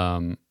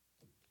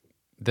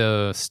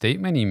 The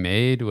statement he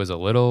made was a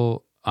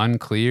little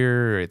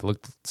unclear. It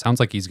sounds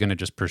like he's going to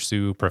just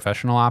pursue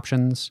professional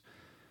options.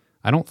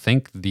 I don't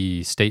think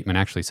the statement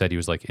actually said he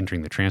was like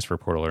entering the transfer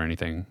portal or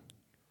anything.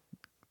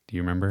 Do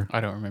you remember?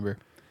 I don't remember.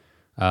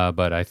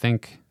 But I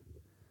think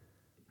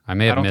I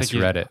may have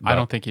misread it. I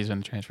don't think he's in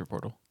the transfer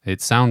portal.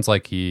 It sounds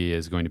like he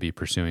is going to be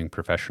pursuing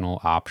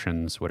professional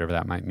options, whatever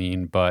that might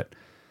mean. But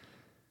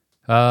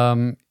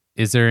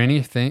is there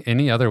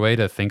any other way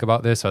to think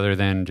about this other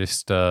than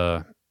just,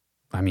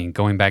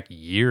 going back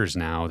years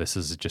now, this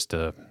is just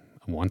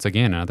once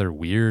again, another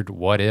weird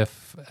what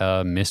if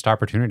missed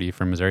opportunity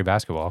for Missouri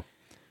basketball.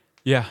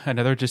 Yeah,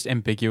 another just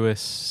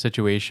ambiguous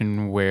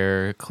situation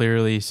where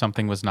clearly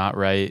something was not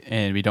right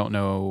and we don't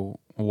know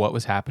what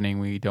was happening.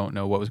 We don't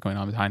know what was going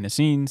on behind the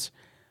scenes.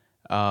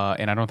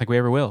 And I don't think we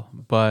ever will.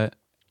 But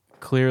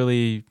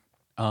clearly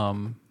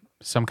some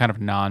kind of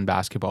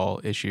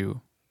non-basketball issue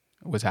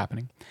was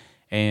happening.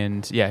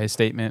 And yeah, his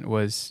statement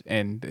was,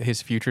 and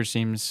his future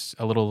seems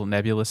a little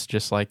nebulous,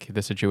 just like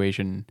the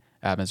situation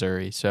at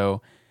Missouri.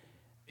 So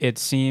it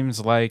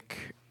seems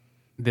like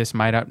this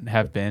might not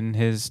have been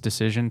his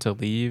decision to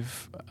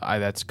leave.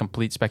 That's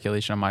complete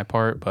speculation on my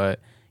part, but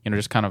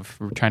just kind of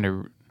trying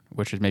to,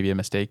 which is maybe a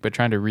mistake, but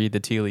trying to read the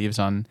tea leaves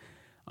on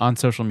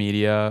social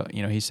media.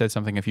 He said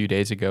something a few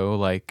days ago,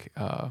 like,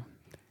 oh,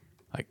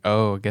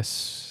 I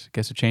guess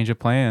a change of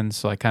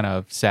plans, like kind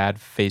of sad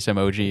face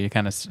emoji,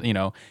 kind of,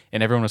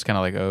 and everyone was kind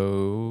of like,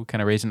 oh,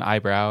 kind of raising an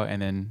eyebrow,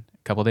 and then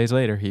a couple of days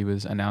later, he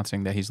was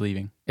announcing that he's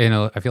leaving. And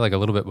I feel like a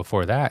little bit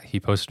before that, he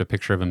posted a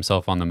picture of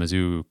himself on the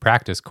Mizzou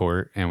practice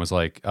court and was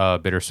like,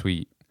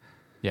 bittersweet.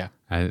 Yeah.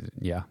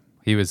 Yeah.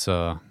 He was...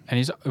 and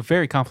he's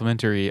very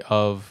complimentary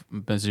of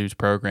Mizzou's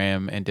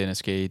program and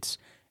Dennis Gates,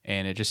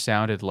 and it just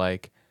sounded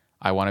like,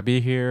 I want to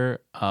be here,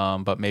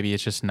 but maybe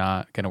it's just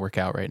not going to work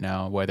out right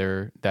now.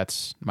 Whether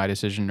that's my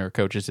decision or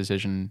coach's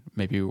decision,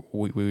 maybe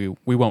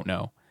we won't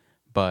know.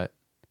 But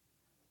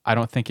I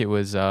don't think it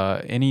was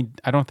I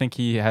don't think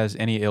he has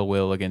any ill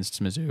will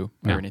against Mizzou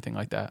or anything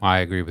like that. I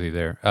agree with you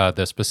there.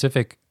 The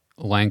specific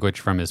language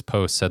from his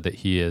post said that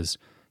he has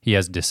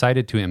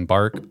decided to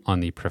embark on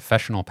the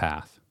professional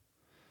path.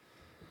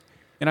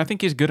 And I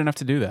think he's good enough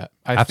to do that.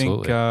 I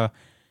Absolutely. think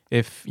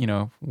if,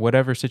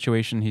 whatever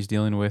situation he's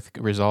dealing with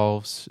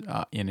resolves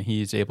and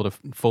he's able to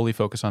fully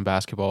focus on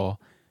basketball,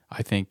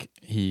 I think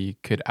he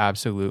could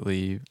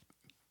absolutely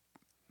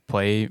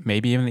play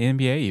maybe even the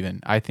NBA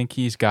even. I think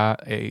he's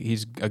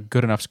a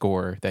good enough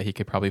scorer that he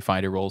could probably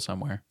find a role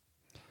somewhere.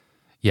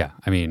 Yeah,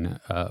 I mean,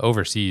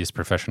 overseas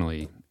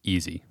professionally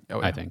easy,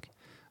 I think.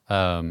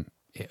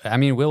 I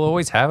mean, we'll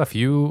always have a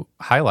few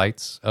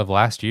highlights of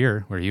last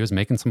year where he was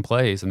making some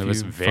plays, and it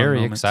was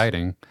very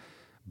exciting.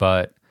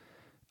 But,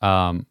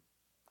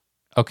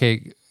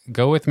 okay,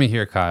 go with me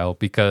here, Kyle,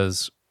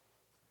 because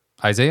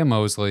Isiaih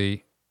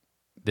Mosley,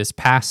 this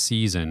past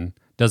season,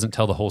 doesn't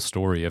tell the whole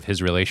story of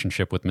his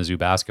relationship with Mizzou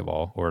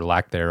basketball, or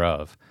lack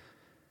thereof.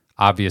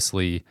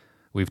 Obviously,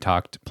 we've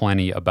talked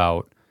plenty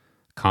about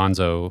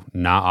Konzo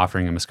not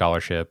offering him a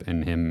scholarship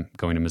and him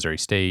going to Missouri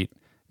State,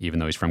 even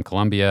though he's from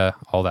Columbia,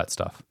 all that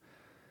stuff.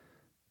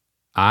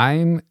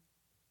 I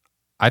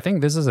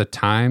think this is a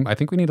time, I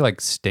think we need to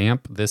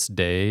stamp this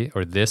day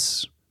or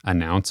this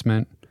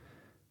announcement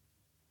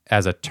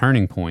as a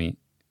turning point,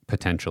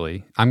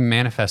 potentially. I'm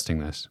manifesting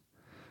this.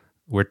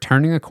 We're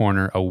turning a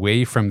corner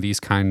away from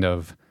these kind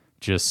of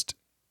just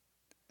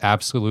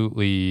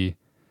absolutely,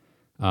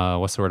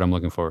 what's the word I'm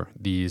looking for?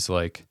 These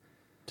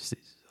Just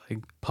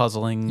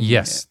puzzling.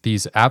 Yes,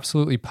 these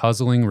absolutely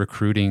puzzling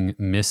recruiting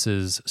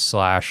misses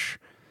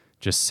 /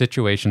 just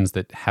situations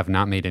that have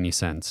not made any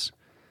sense,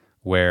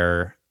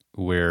 where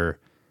we're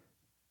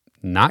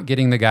not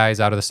getting the guys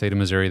out of the state of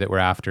Missouri that we're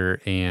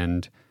after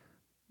and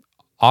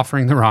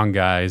offering the wrong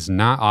guys,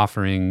 not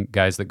offering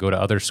guys that go to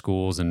other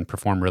schools and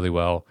perform really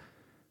well.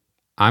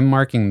 I'm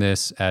marking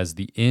this as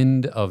the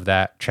end of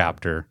that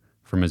chapter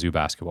for Mizzou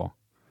basketball.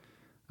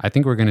 I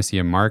think we're going to see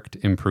a marked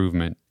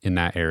improvement in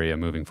that area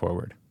moving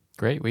forward.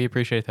 Great. We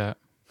appreciate that.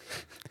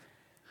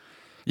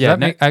 Does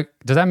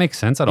that make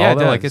sense at all?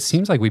 Though? It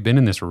seems like we've been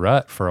in this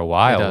rut for a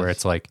while where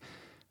it's like,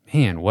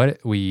 man, what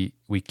we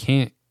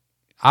can't.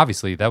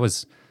 Obviously, that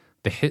was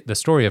the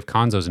story of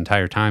Konzo's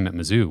entire time at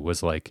Mizzou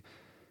was like,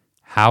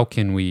 how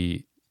can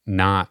we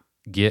not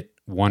get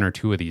one or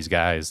two of these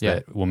guys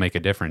that will make a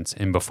difference?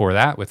 And before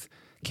that, with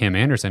Cam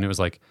Anderson, it was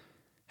like,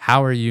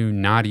 how are you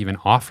not even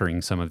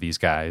offering some of these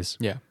guys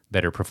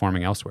that are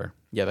performing elsewhere?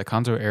 Yeah, the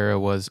Konzo era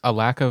was a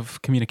lack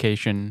of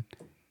communication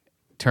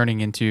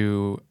turning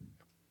into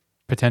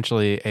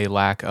potentially a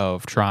lack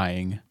of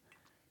trying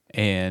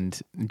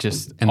and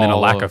then a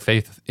lack of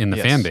faith in the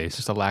fan base.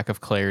 Just a lack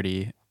of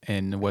clarity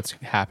in what's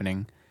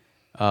happening.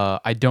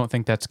 I don't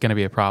think that's going to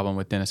be a problem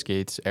with Dennis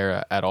Gates'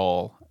 era at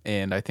all.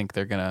 And I think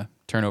they're going to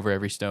turn over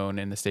every stone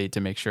in the state to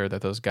make sure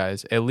that those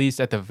guys,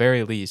 at the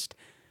very least,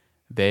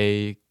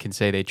 they can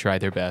say they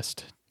tried their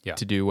best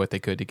to do what they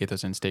could to get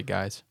those in-state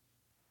guys.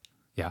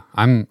 Yeah,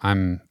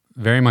 I'm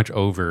very much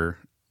over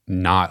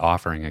not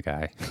offering a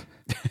guy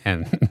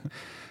and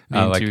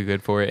being too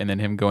good for it, and then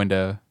him going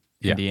to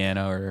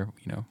Indiana or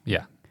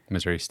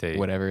Missouri State,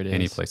 whatever it is,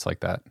 any place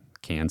like that,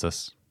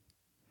 Kansas.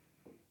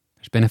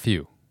 There's been a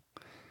few.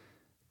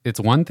 It's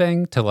one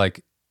thing to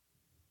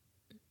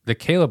the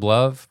Caleb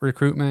Love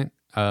recruitment,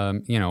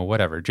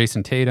 whatever,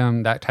 Jason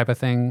Tatum, that type of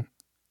thing.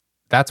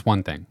 That's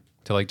one thing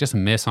to just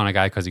miss on a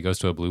guy because he goes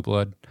to a blue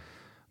blood.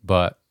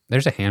 But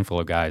there's a handful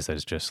of guys that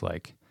is just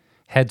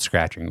head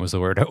scratching was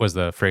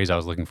the phrase I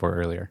was looking for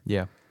earlier.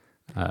 Yeah.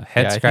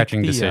 Head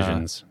scratching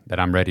decisions that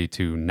I'm ready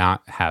to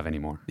not have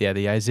anymore. Yeah.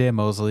 The Isiaih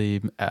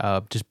Mosley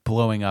just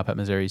blowing up at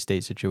Missouri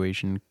State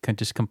situation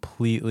just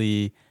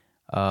completely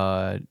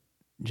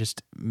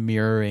just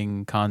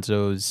mirroring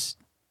Konzo's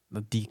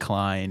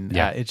decline.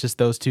 Yeah. It's just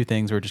those two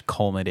things were just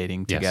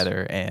culminating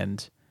together.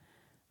 And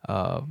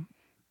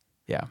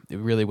it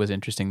really was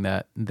interesting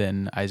that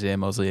then Isiaih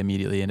Mosley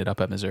immediately ended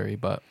up at Missouri.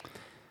 But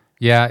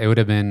yeah, it would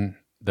have been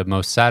the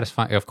most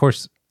satisfying. Of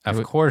course,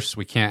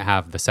 we can't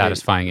have the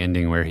satisfying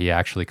ending where he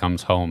actually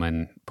comes home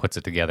and puts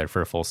it together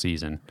for a full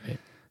season. Right.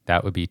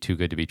 That would be too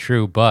good to be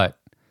true. But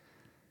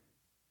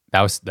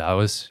that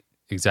was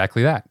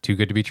exactly that. Too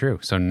good to be true.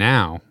 So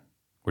now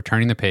we're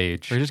turning the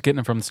page. We're just getting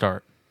them from the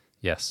start.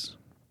 Yes.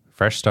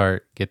 Fresh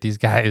start. Get these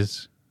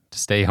guys to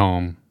stay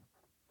home.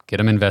 Get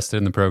them invested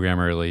in the program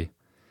early.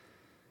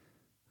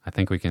 I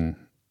think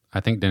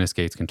Dennis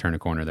Gates can turn a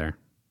corner there.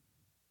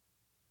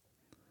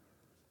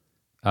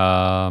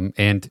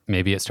 And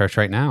maybe it starts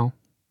right now,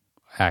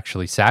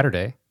 actually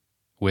Saturday,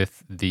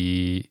 with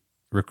the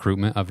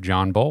recruitment of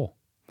John Bull,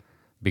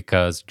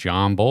 because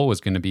John Bull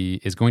is going to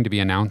be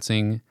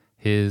announcing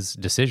his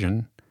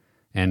decision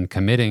and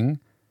committing,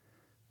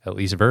 at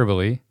least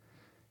verbally,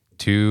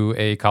 to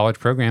a college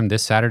program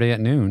this Saturday at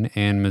noon,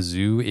 and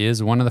Mizzou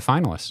is one of the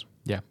finalists.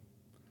 Yeah.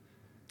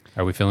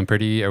 Are we feeling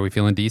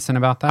decent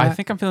about that? I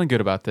think I'm feeling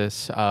good about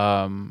this.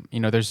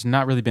 There's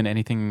not really been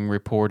anything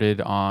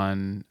reported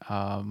on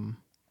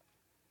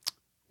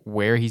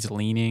where he's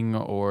leaning,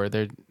 or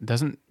there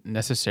doesn't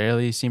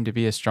necessarily seem to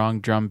be a strong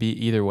drumbeat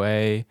either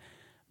way.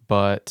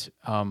 But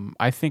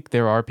I think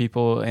there are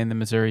people in the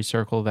Missouri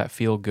circle that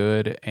feel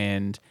good,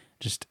 and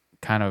just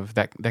kind of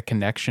that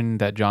connection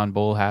that John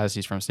Bull has.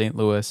 He's from St.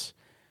 Louis.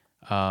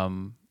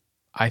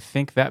 I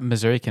think that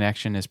Missouri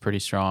connection is pretty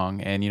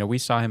strong. And, we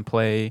saw him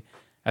play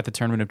at the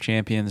Tournament of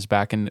Champions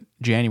back in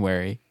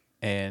January.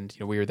 And,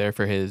 we were there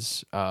for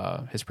his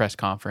press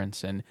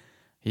conference. And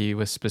he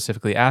was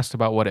specifically asked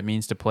about what it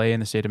means to play in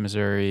the state of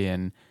Missouri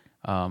and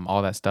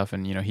all that stuff.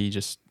 And, he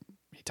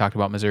talked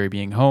about Missouri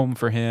being home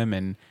for him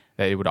and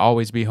that it would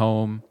always be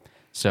home.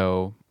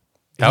 So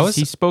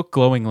he spoke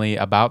glowingly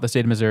about the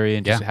state of Missouri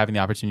and just having the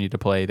opportunity to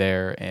play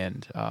there.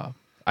 And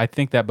I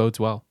think that bodes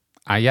well.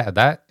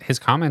 His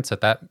comments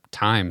at that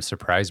time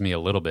surprised me a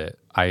little bit.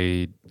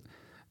 I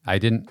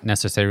wouldn't have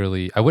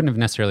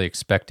necessarily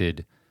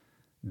expected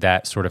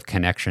that sort of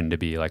connection to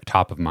be like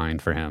top of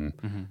mind for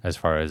him as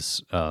far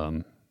as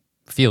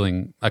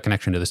feeling a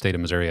connection to the state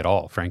of Missouri at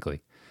all,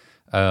 frankly.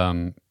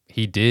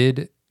 He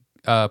did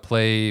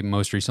play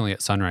most recently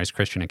at Sunrise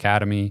Christian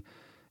Academy,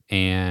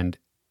 and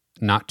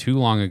not too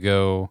long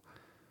ago,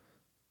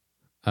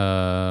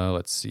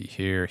 let's see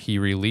here, he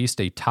released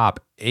a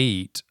top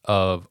 8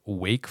 of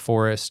Wake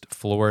Forest,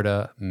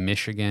 Florida,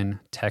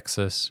 Michigan,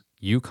 Texas,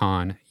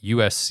 UConn,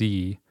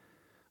 USC,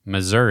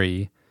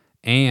 Missouri,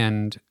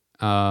 and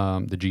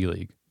the G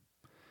League.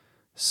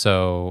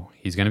 So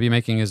he's going to be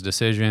making his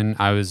decision.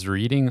 I was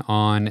reading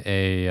on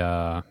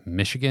a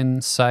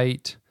Michigan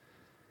site.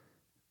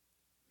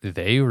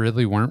 They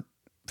really weren't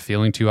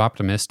feeling too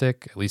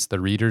optimistic. At least the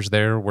readers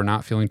there were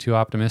not feeling too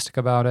optimistic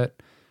about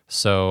it.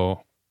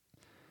 So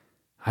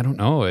I don't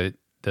know.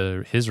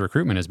 His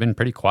recruitment has been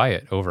pretty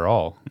quiet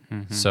overall.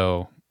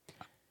 So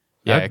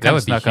that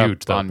would be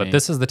huge, though. But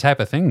this is the type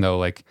of thing, though.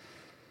 Like,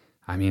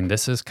 I mean,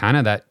 this is kind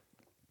of that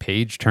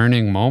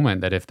page-turning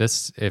moment that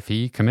if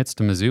he commits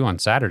to Mizzou on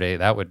Saturday,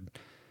 that would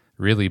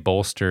really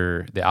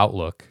bolster the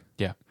outlook.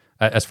 Yeah.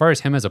 As far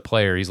as him as a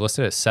player, he's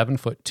listed as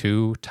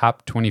 7'2",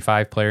 top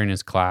 25 player in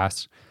his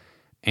class.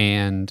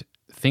 And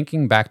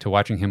thinking back to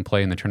watching him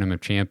play in the Tournament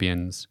of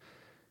Champions,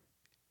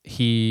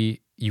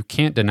 you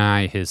can't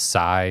deny his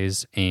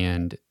size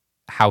and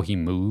how he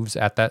moves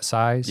at that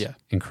size. Yeah.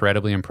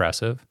 Incredibly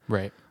impressive.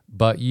 Right.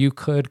 But you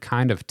could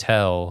kind of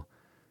tell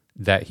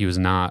that he was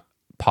not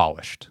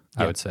polished,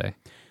 I would say.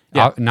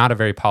 Yeah. Not a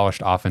very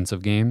polished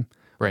offensive game.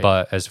 Right.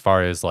 But as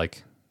far as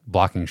like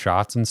blocking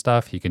shots and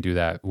stuff, he can do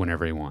that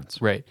whenever he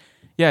wants. Right.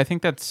 Yeah, I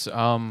think that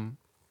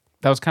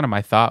was kind of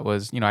my thought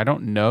was, I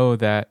don't know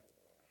that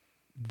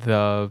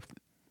the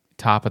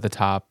top of the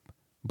top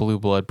blue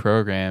blood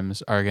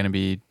programs are going to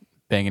be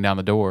banging down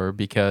the door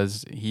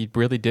because he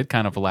really did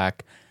kind of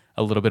lack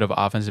a little bit of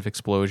offensive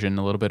explosion,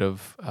 a little bit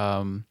of,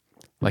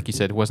 like you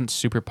said, wasn't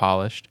super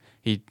polished.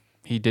 He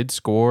did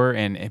score,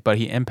 but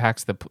he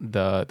impacts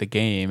the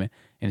game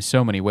in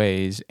so many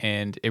ways,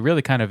 and it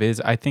really kind of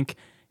is. I think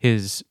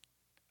his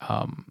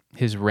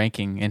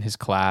ranking in his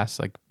class,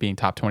 like being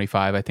top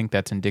 25, I think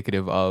that's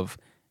indicative of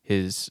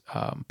his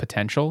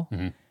potential.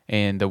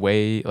 And the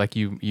way, like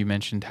you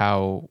mentioned,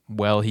 how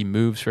well he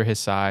moves for his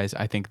size,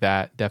 I think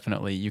that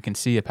definitely you can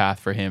see a path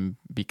for him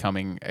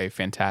becoming a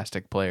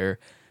fantastic player.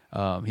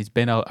 He's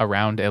been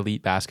around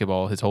elite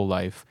basketball his whole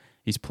life.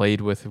 He's played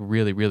with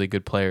really, really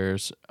good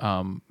players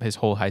his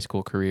whole high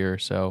school career.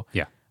 So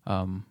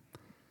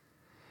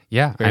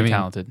very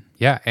talented.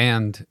 Yeah,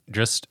 and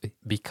just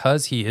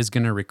because he is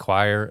going to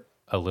require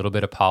a little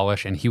bit of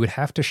polish, and he would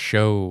have to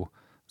show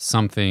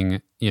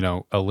something,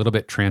 a little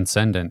bit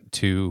transcendent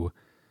to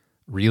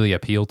really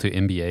appeal to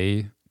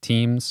NBA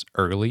teams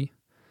early.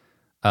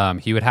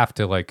 He would have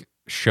to like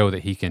show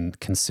that he can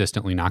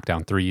consistently knock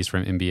down threes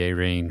from NBA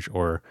range,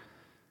 or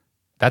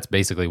that's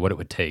basically what it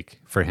would take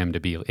for him to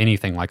be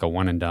anything like a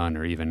one and done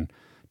or even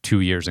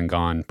 2 years and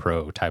gone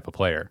pro type of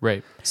player.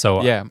 Right.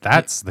 So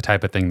that's the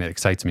type of thing that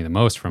excites me the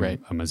most from a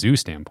Mizzou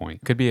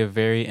standpoint. Could be a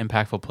very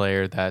impactful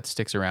player that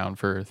sticks around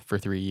for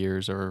 3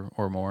 years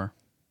or more.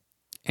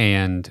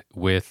 And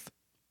with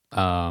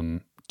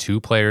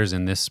 2 players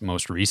in this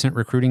most recent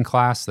recruiting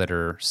class that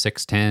are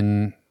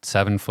 6'10",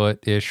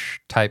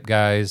 7-foot-ish type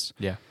guys.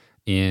 Yeah.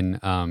 In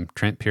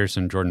Trent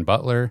Pearson, Jordan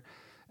Butler,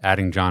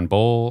 adding John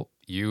Bull,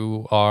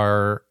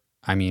 you're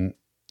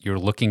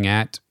looking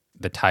at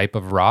the type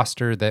of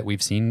roster that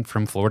we've seen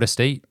from Florida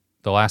State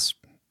the last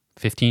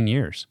 15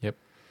 years. Yep.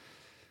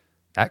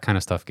 That kind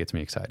of stuff gets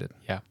me excited.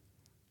 Yeah.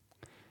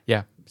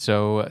 Yeah.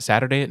 So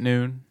Saturday at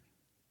noon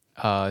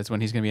is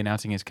when he's going to be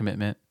announcing his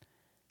commitment.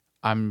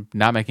 I'm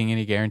not making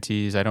any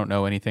guarantees. I don't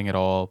know anything at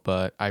all,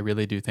 but I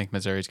really do think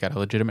Missouri's got a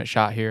legitimate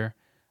shot here.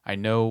 I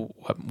know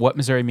what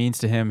Missouri means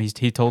to him.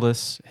 He told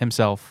us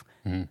himself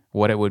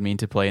what it would mean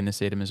to play in the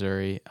state of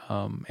Missouri,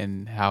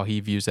 and how he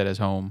views that as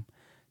home.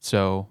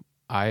 So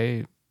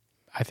I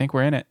think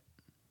we're in it.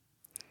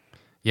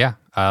 Yeah.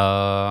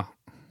 I'm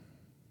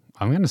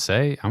gonna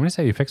say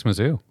he picks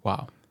Mizzou.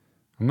 Wow.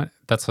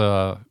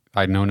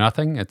 I know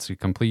nothing. It's a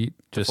complete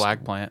just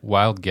flag plant,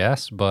 wild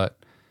guess, but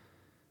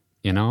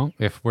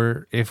if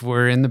we're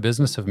in the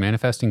business of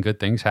manifesting good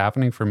things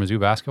happening for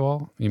Mizzou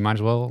basketball, you might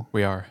as well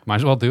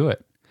do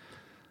it.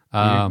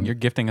 You're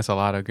gifting us a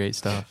lot of great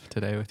stuff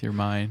today with your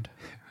mind.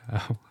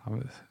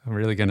 I'm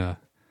really gonna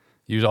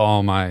Use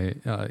all my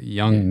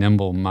young,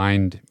 nimble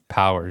mind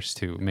powers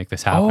to make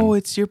this happen. Oh,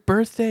 it's your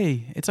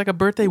birthday. It's like a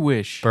birthday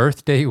wish.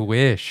 Birthday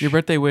wish. Your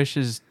birthday wish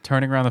is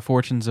turning around the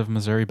fortunes of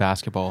Missouri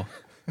basketball.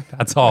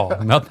 That's all.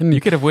 Nothing.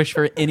 You could have wished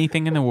for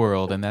anything in the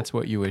world, and that's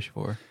what you wish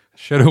for.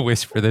 Should have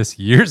wished for this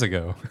years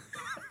ago.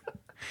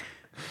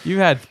 You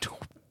had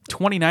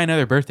 29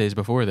 other birthdays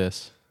before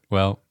this.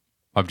 Well,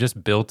 I've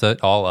just built it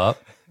all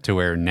up to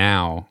where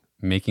now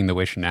making the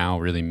wish now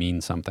really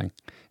means something.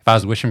 If I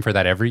was wishing for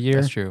that every year,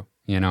 That's true.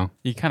 you know,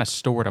 You kind of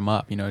stored them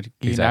up. Now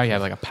Exactly. you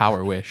have like a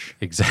power wish.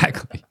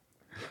 exactly.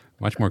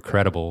 Much more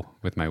credible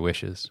with my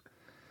wishes.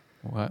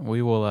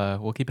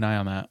 We'll keep an eye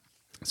on that.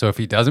 So if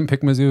he doesn't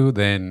pick Mizzou,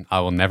 then I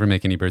will never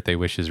make any birthday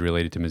wishes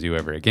related to Mizzou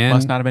ever again.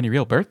 Must not have been your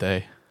real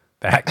birthday.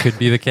 That could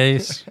be the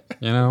case.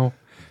 You know,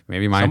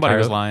 maybe Somebody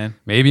was lying.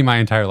 Maybe my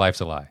entire life's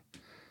a lie.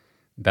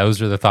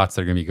 Those are the thoughts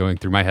that are going to be going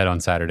through my head on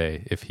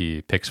Saturday if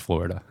he picks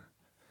Florida.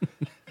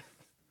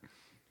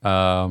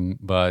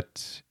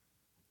 But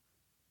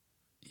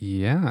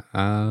yeah,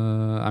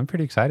 I'm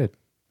pretty excited.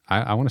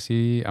 I want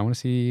to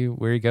see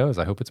where he goes.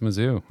 I hope it's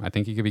Mizzou. I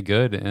think he could be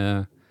good.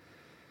 I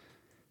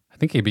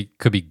think he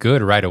could be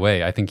good right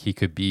away. I think he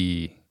could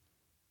be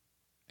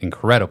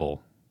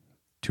incredible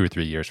 2 or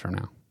 3 years from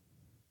now.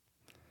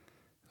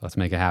 Let's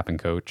make it happen,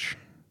 coach.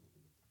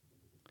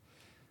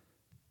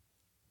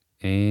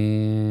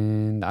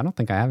 And I don't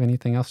think I have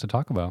anything else to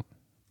talk about.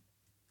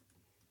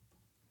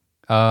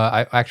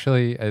 I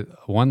actually,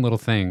 one little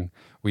thing.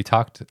 We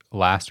talked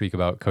last week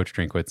about Coach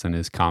Drinkwitz and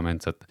his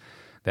comments at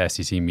the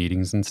SEC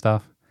meetings and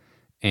stuff.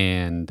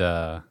 And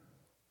I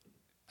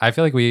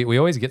feel like we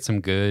always get some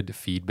good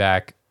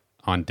feedback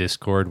on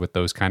Discord with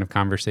those kind of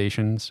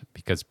conversations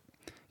because,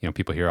 you know,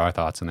 people hear our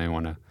thoughts and they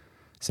want to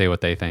say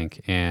what they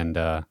think. And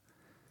I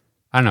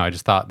don't know, I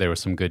just thought there was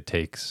some good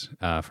takes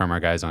from our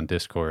guys on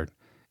Discord.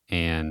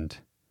 And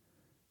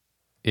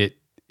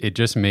it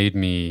just made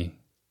me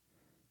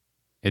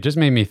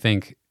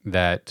think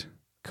that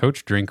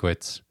Coach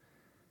Drinkwitz,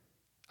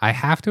 I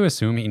have to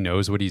assume he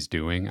knows what he's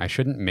doing.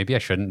 Maybe I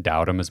shouldn't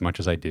doubt him as much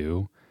as I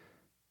do,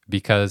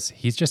 because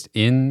he's just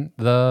in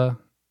the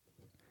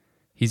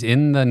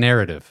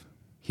narrative.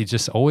 He's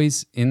just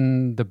always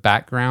in the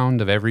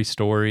background of every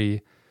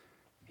story.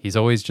 He's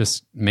always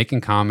just making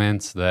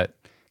comments that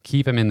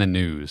keep him in the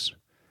news,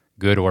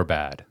 good or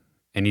bad.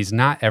 And he's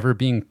not ever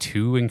being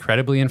too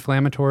incredibly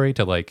inflammatory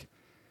to, like,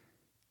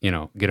 you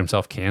know, get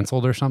himself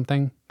canceled or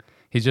something.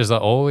 He's just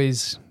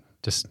always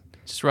just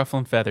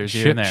ruffling feathers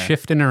here and there.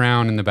 Shifting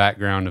around in the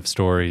background of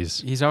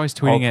stories. He's always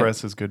All tweeting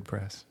press is good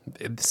press.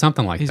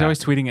 Something like that. He's always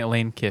tweeting at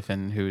Lane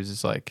Kiffin,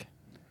 who's like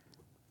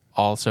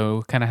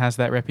also kind of has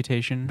that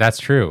reputation. That's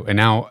true. And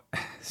now,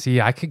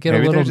 see, I could get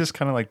Maybe a little. they're just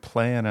kind of like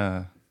playing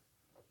a.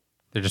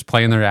 They're just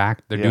playing their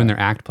act. They're Yeah. doing their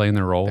act, playing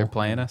their role. They're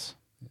playing us.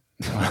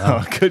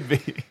 Oh, could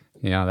be.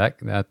 Yeah,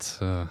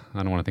 that's. I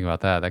don't want to think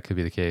about that. That could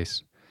be the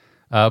case.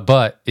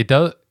 But it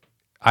does.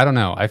 I don't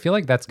know. I feel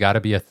like that's got to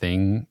be a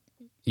thing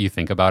you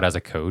think about as a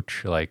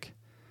coach. Like,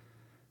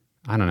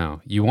 I don't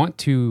know. You want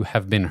to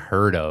have been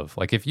heard of.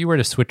 Like, if you were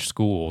to switch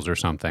schools or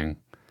something,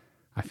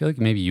 I feel like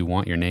maybe you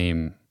want your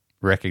name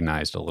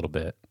recognized a little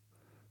bit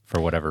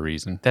for whatever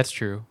reason. That's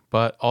true.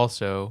 But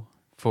also,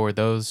 for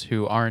those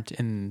who aren't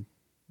in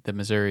the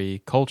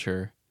Missouri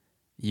culture,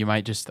 you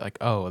might just like,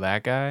 oh,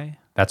 that guy?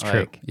 That's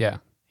true. Like, Yeah.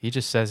 He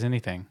just says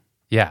anything.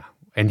 Yeah.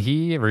 And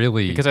he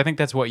really. Because I think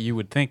that's what you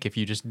would think if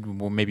you just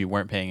maybe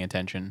weren't paying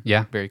attention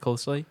very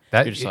closely.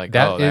 That, You're just like,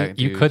 that oh, is- that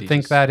you dude, could he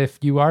think just- that if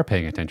you are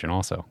paying attention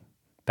also.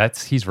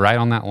 He's right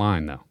on that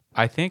line though.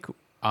 I think,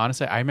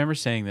 honestly, I remember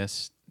saying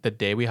this the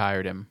day we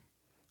hired him.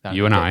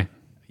 You and I,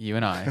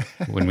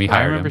 when we I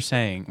hired remember him.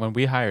 saying, when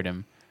we hired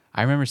him,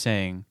 I remember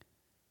saying,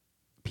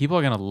 people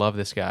are going to love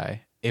this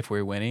guy if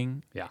we're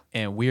winning. Yeah.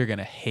 And we are going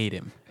to hate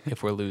him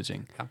if we're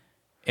losing. Yeah.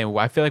 And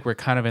I feel like we're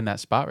kind of in that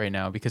spot right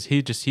now because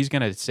he's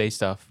going to say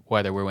stuff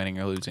whether we're winning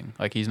or losing.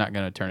 Like, he's not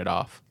going to turn it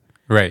off.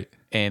 Right.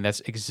 And that's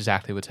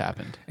exactly what's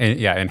happened.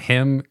 And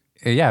him,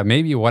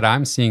 maybe what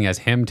I'm seeing as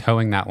him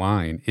towing that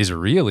line is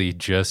really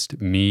just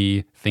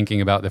me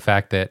thinking about the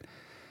fact that,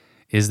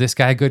 is this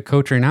guy a good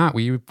coach or not?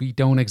 We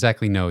don't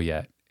exactly know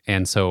yet.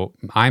 And so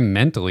I'm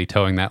mentally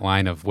towing that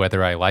line of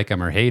whether I like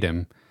him or hate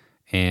him.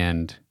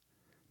 And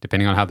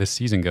depending on how this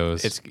season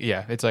goes,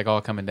 It's like all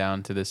coming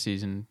down to this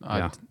season.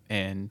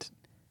 And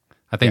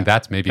I think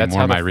that's maybe that's more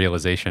how my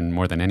realization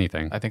more than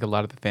anything. I think a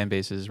lot of the fan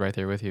base is right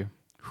there with you.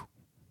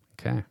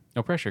 Okay.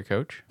 No pressure,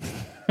 coach.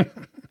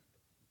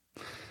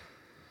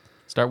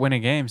 Start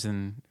winning games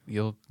and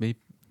you'll be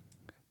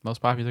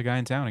most popular guy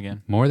in town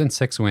again. More than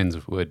 6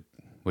 wins would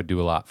do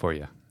a lot for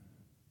you.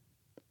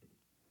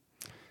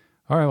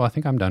 All right, well, I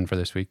think I'm done for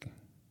this week.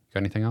 Got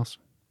anything else?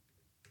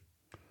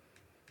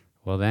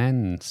 Well,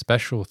 then,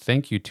 special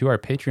thank you to our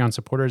Patreon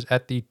supporters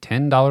at the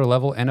 $10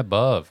 level and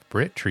above.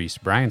 Britt Treese,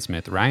 Brian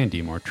Smith, Ryan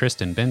Demore,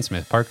 Tristan, Ben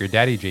Smith, Parker,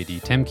 Daddy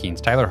JD, Tim Keens,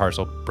 Tyler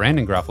Harsel,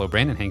 Brandon Groffalo,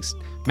 Brandon Hanks,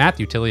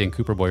 Matthew Tilley, and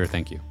Cooper Boyer.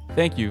 Thank you.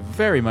 Thank you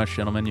very much,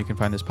 gentlemen. You can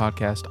find this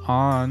podcast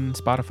on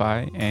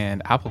Spotify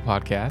and Apple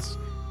Podcasts.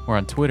 We're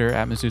on Twitter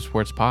at Mizzou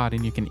Sports Pod,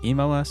 and you can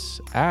email us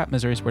at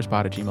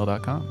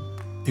MissouriSportsPod@gmail.com.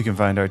 You can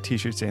find our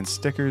t-shirts and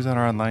stickers on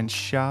our online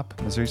shop,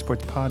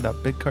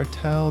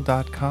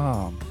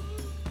 MissouriSportsPod.BigCartel.com.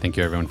 Thank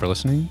you, everyone, for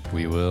listening.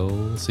 We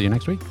will see you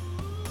next week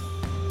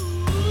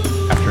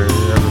after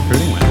our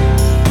recruiting win.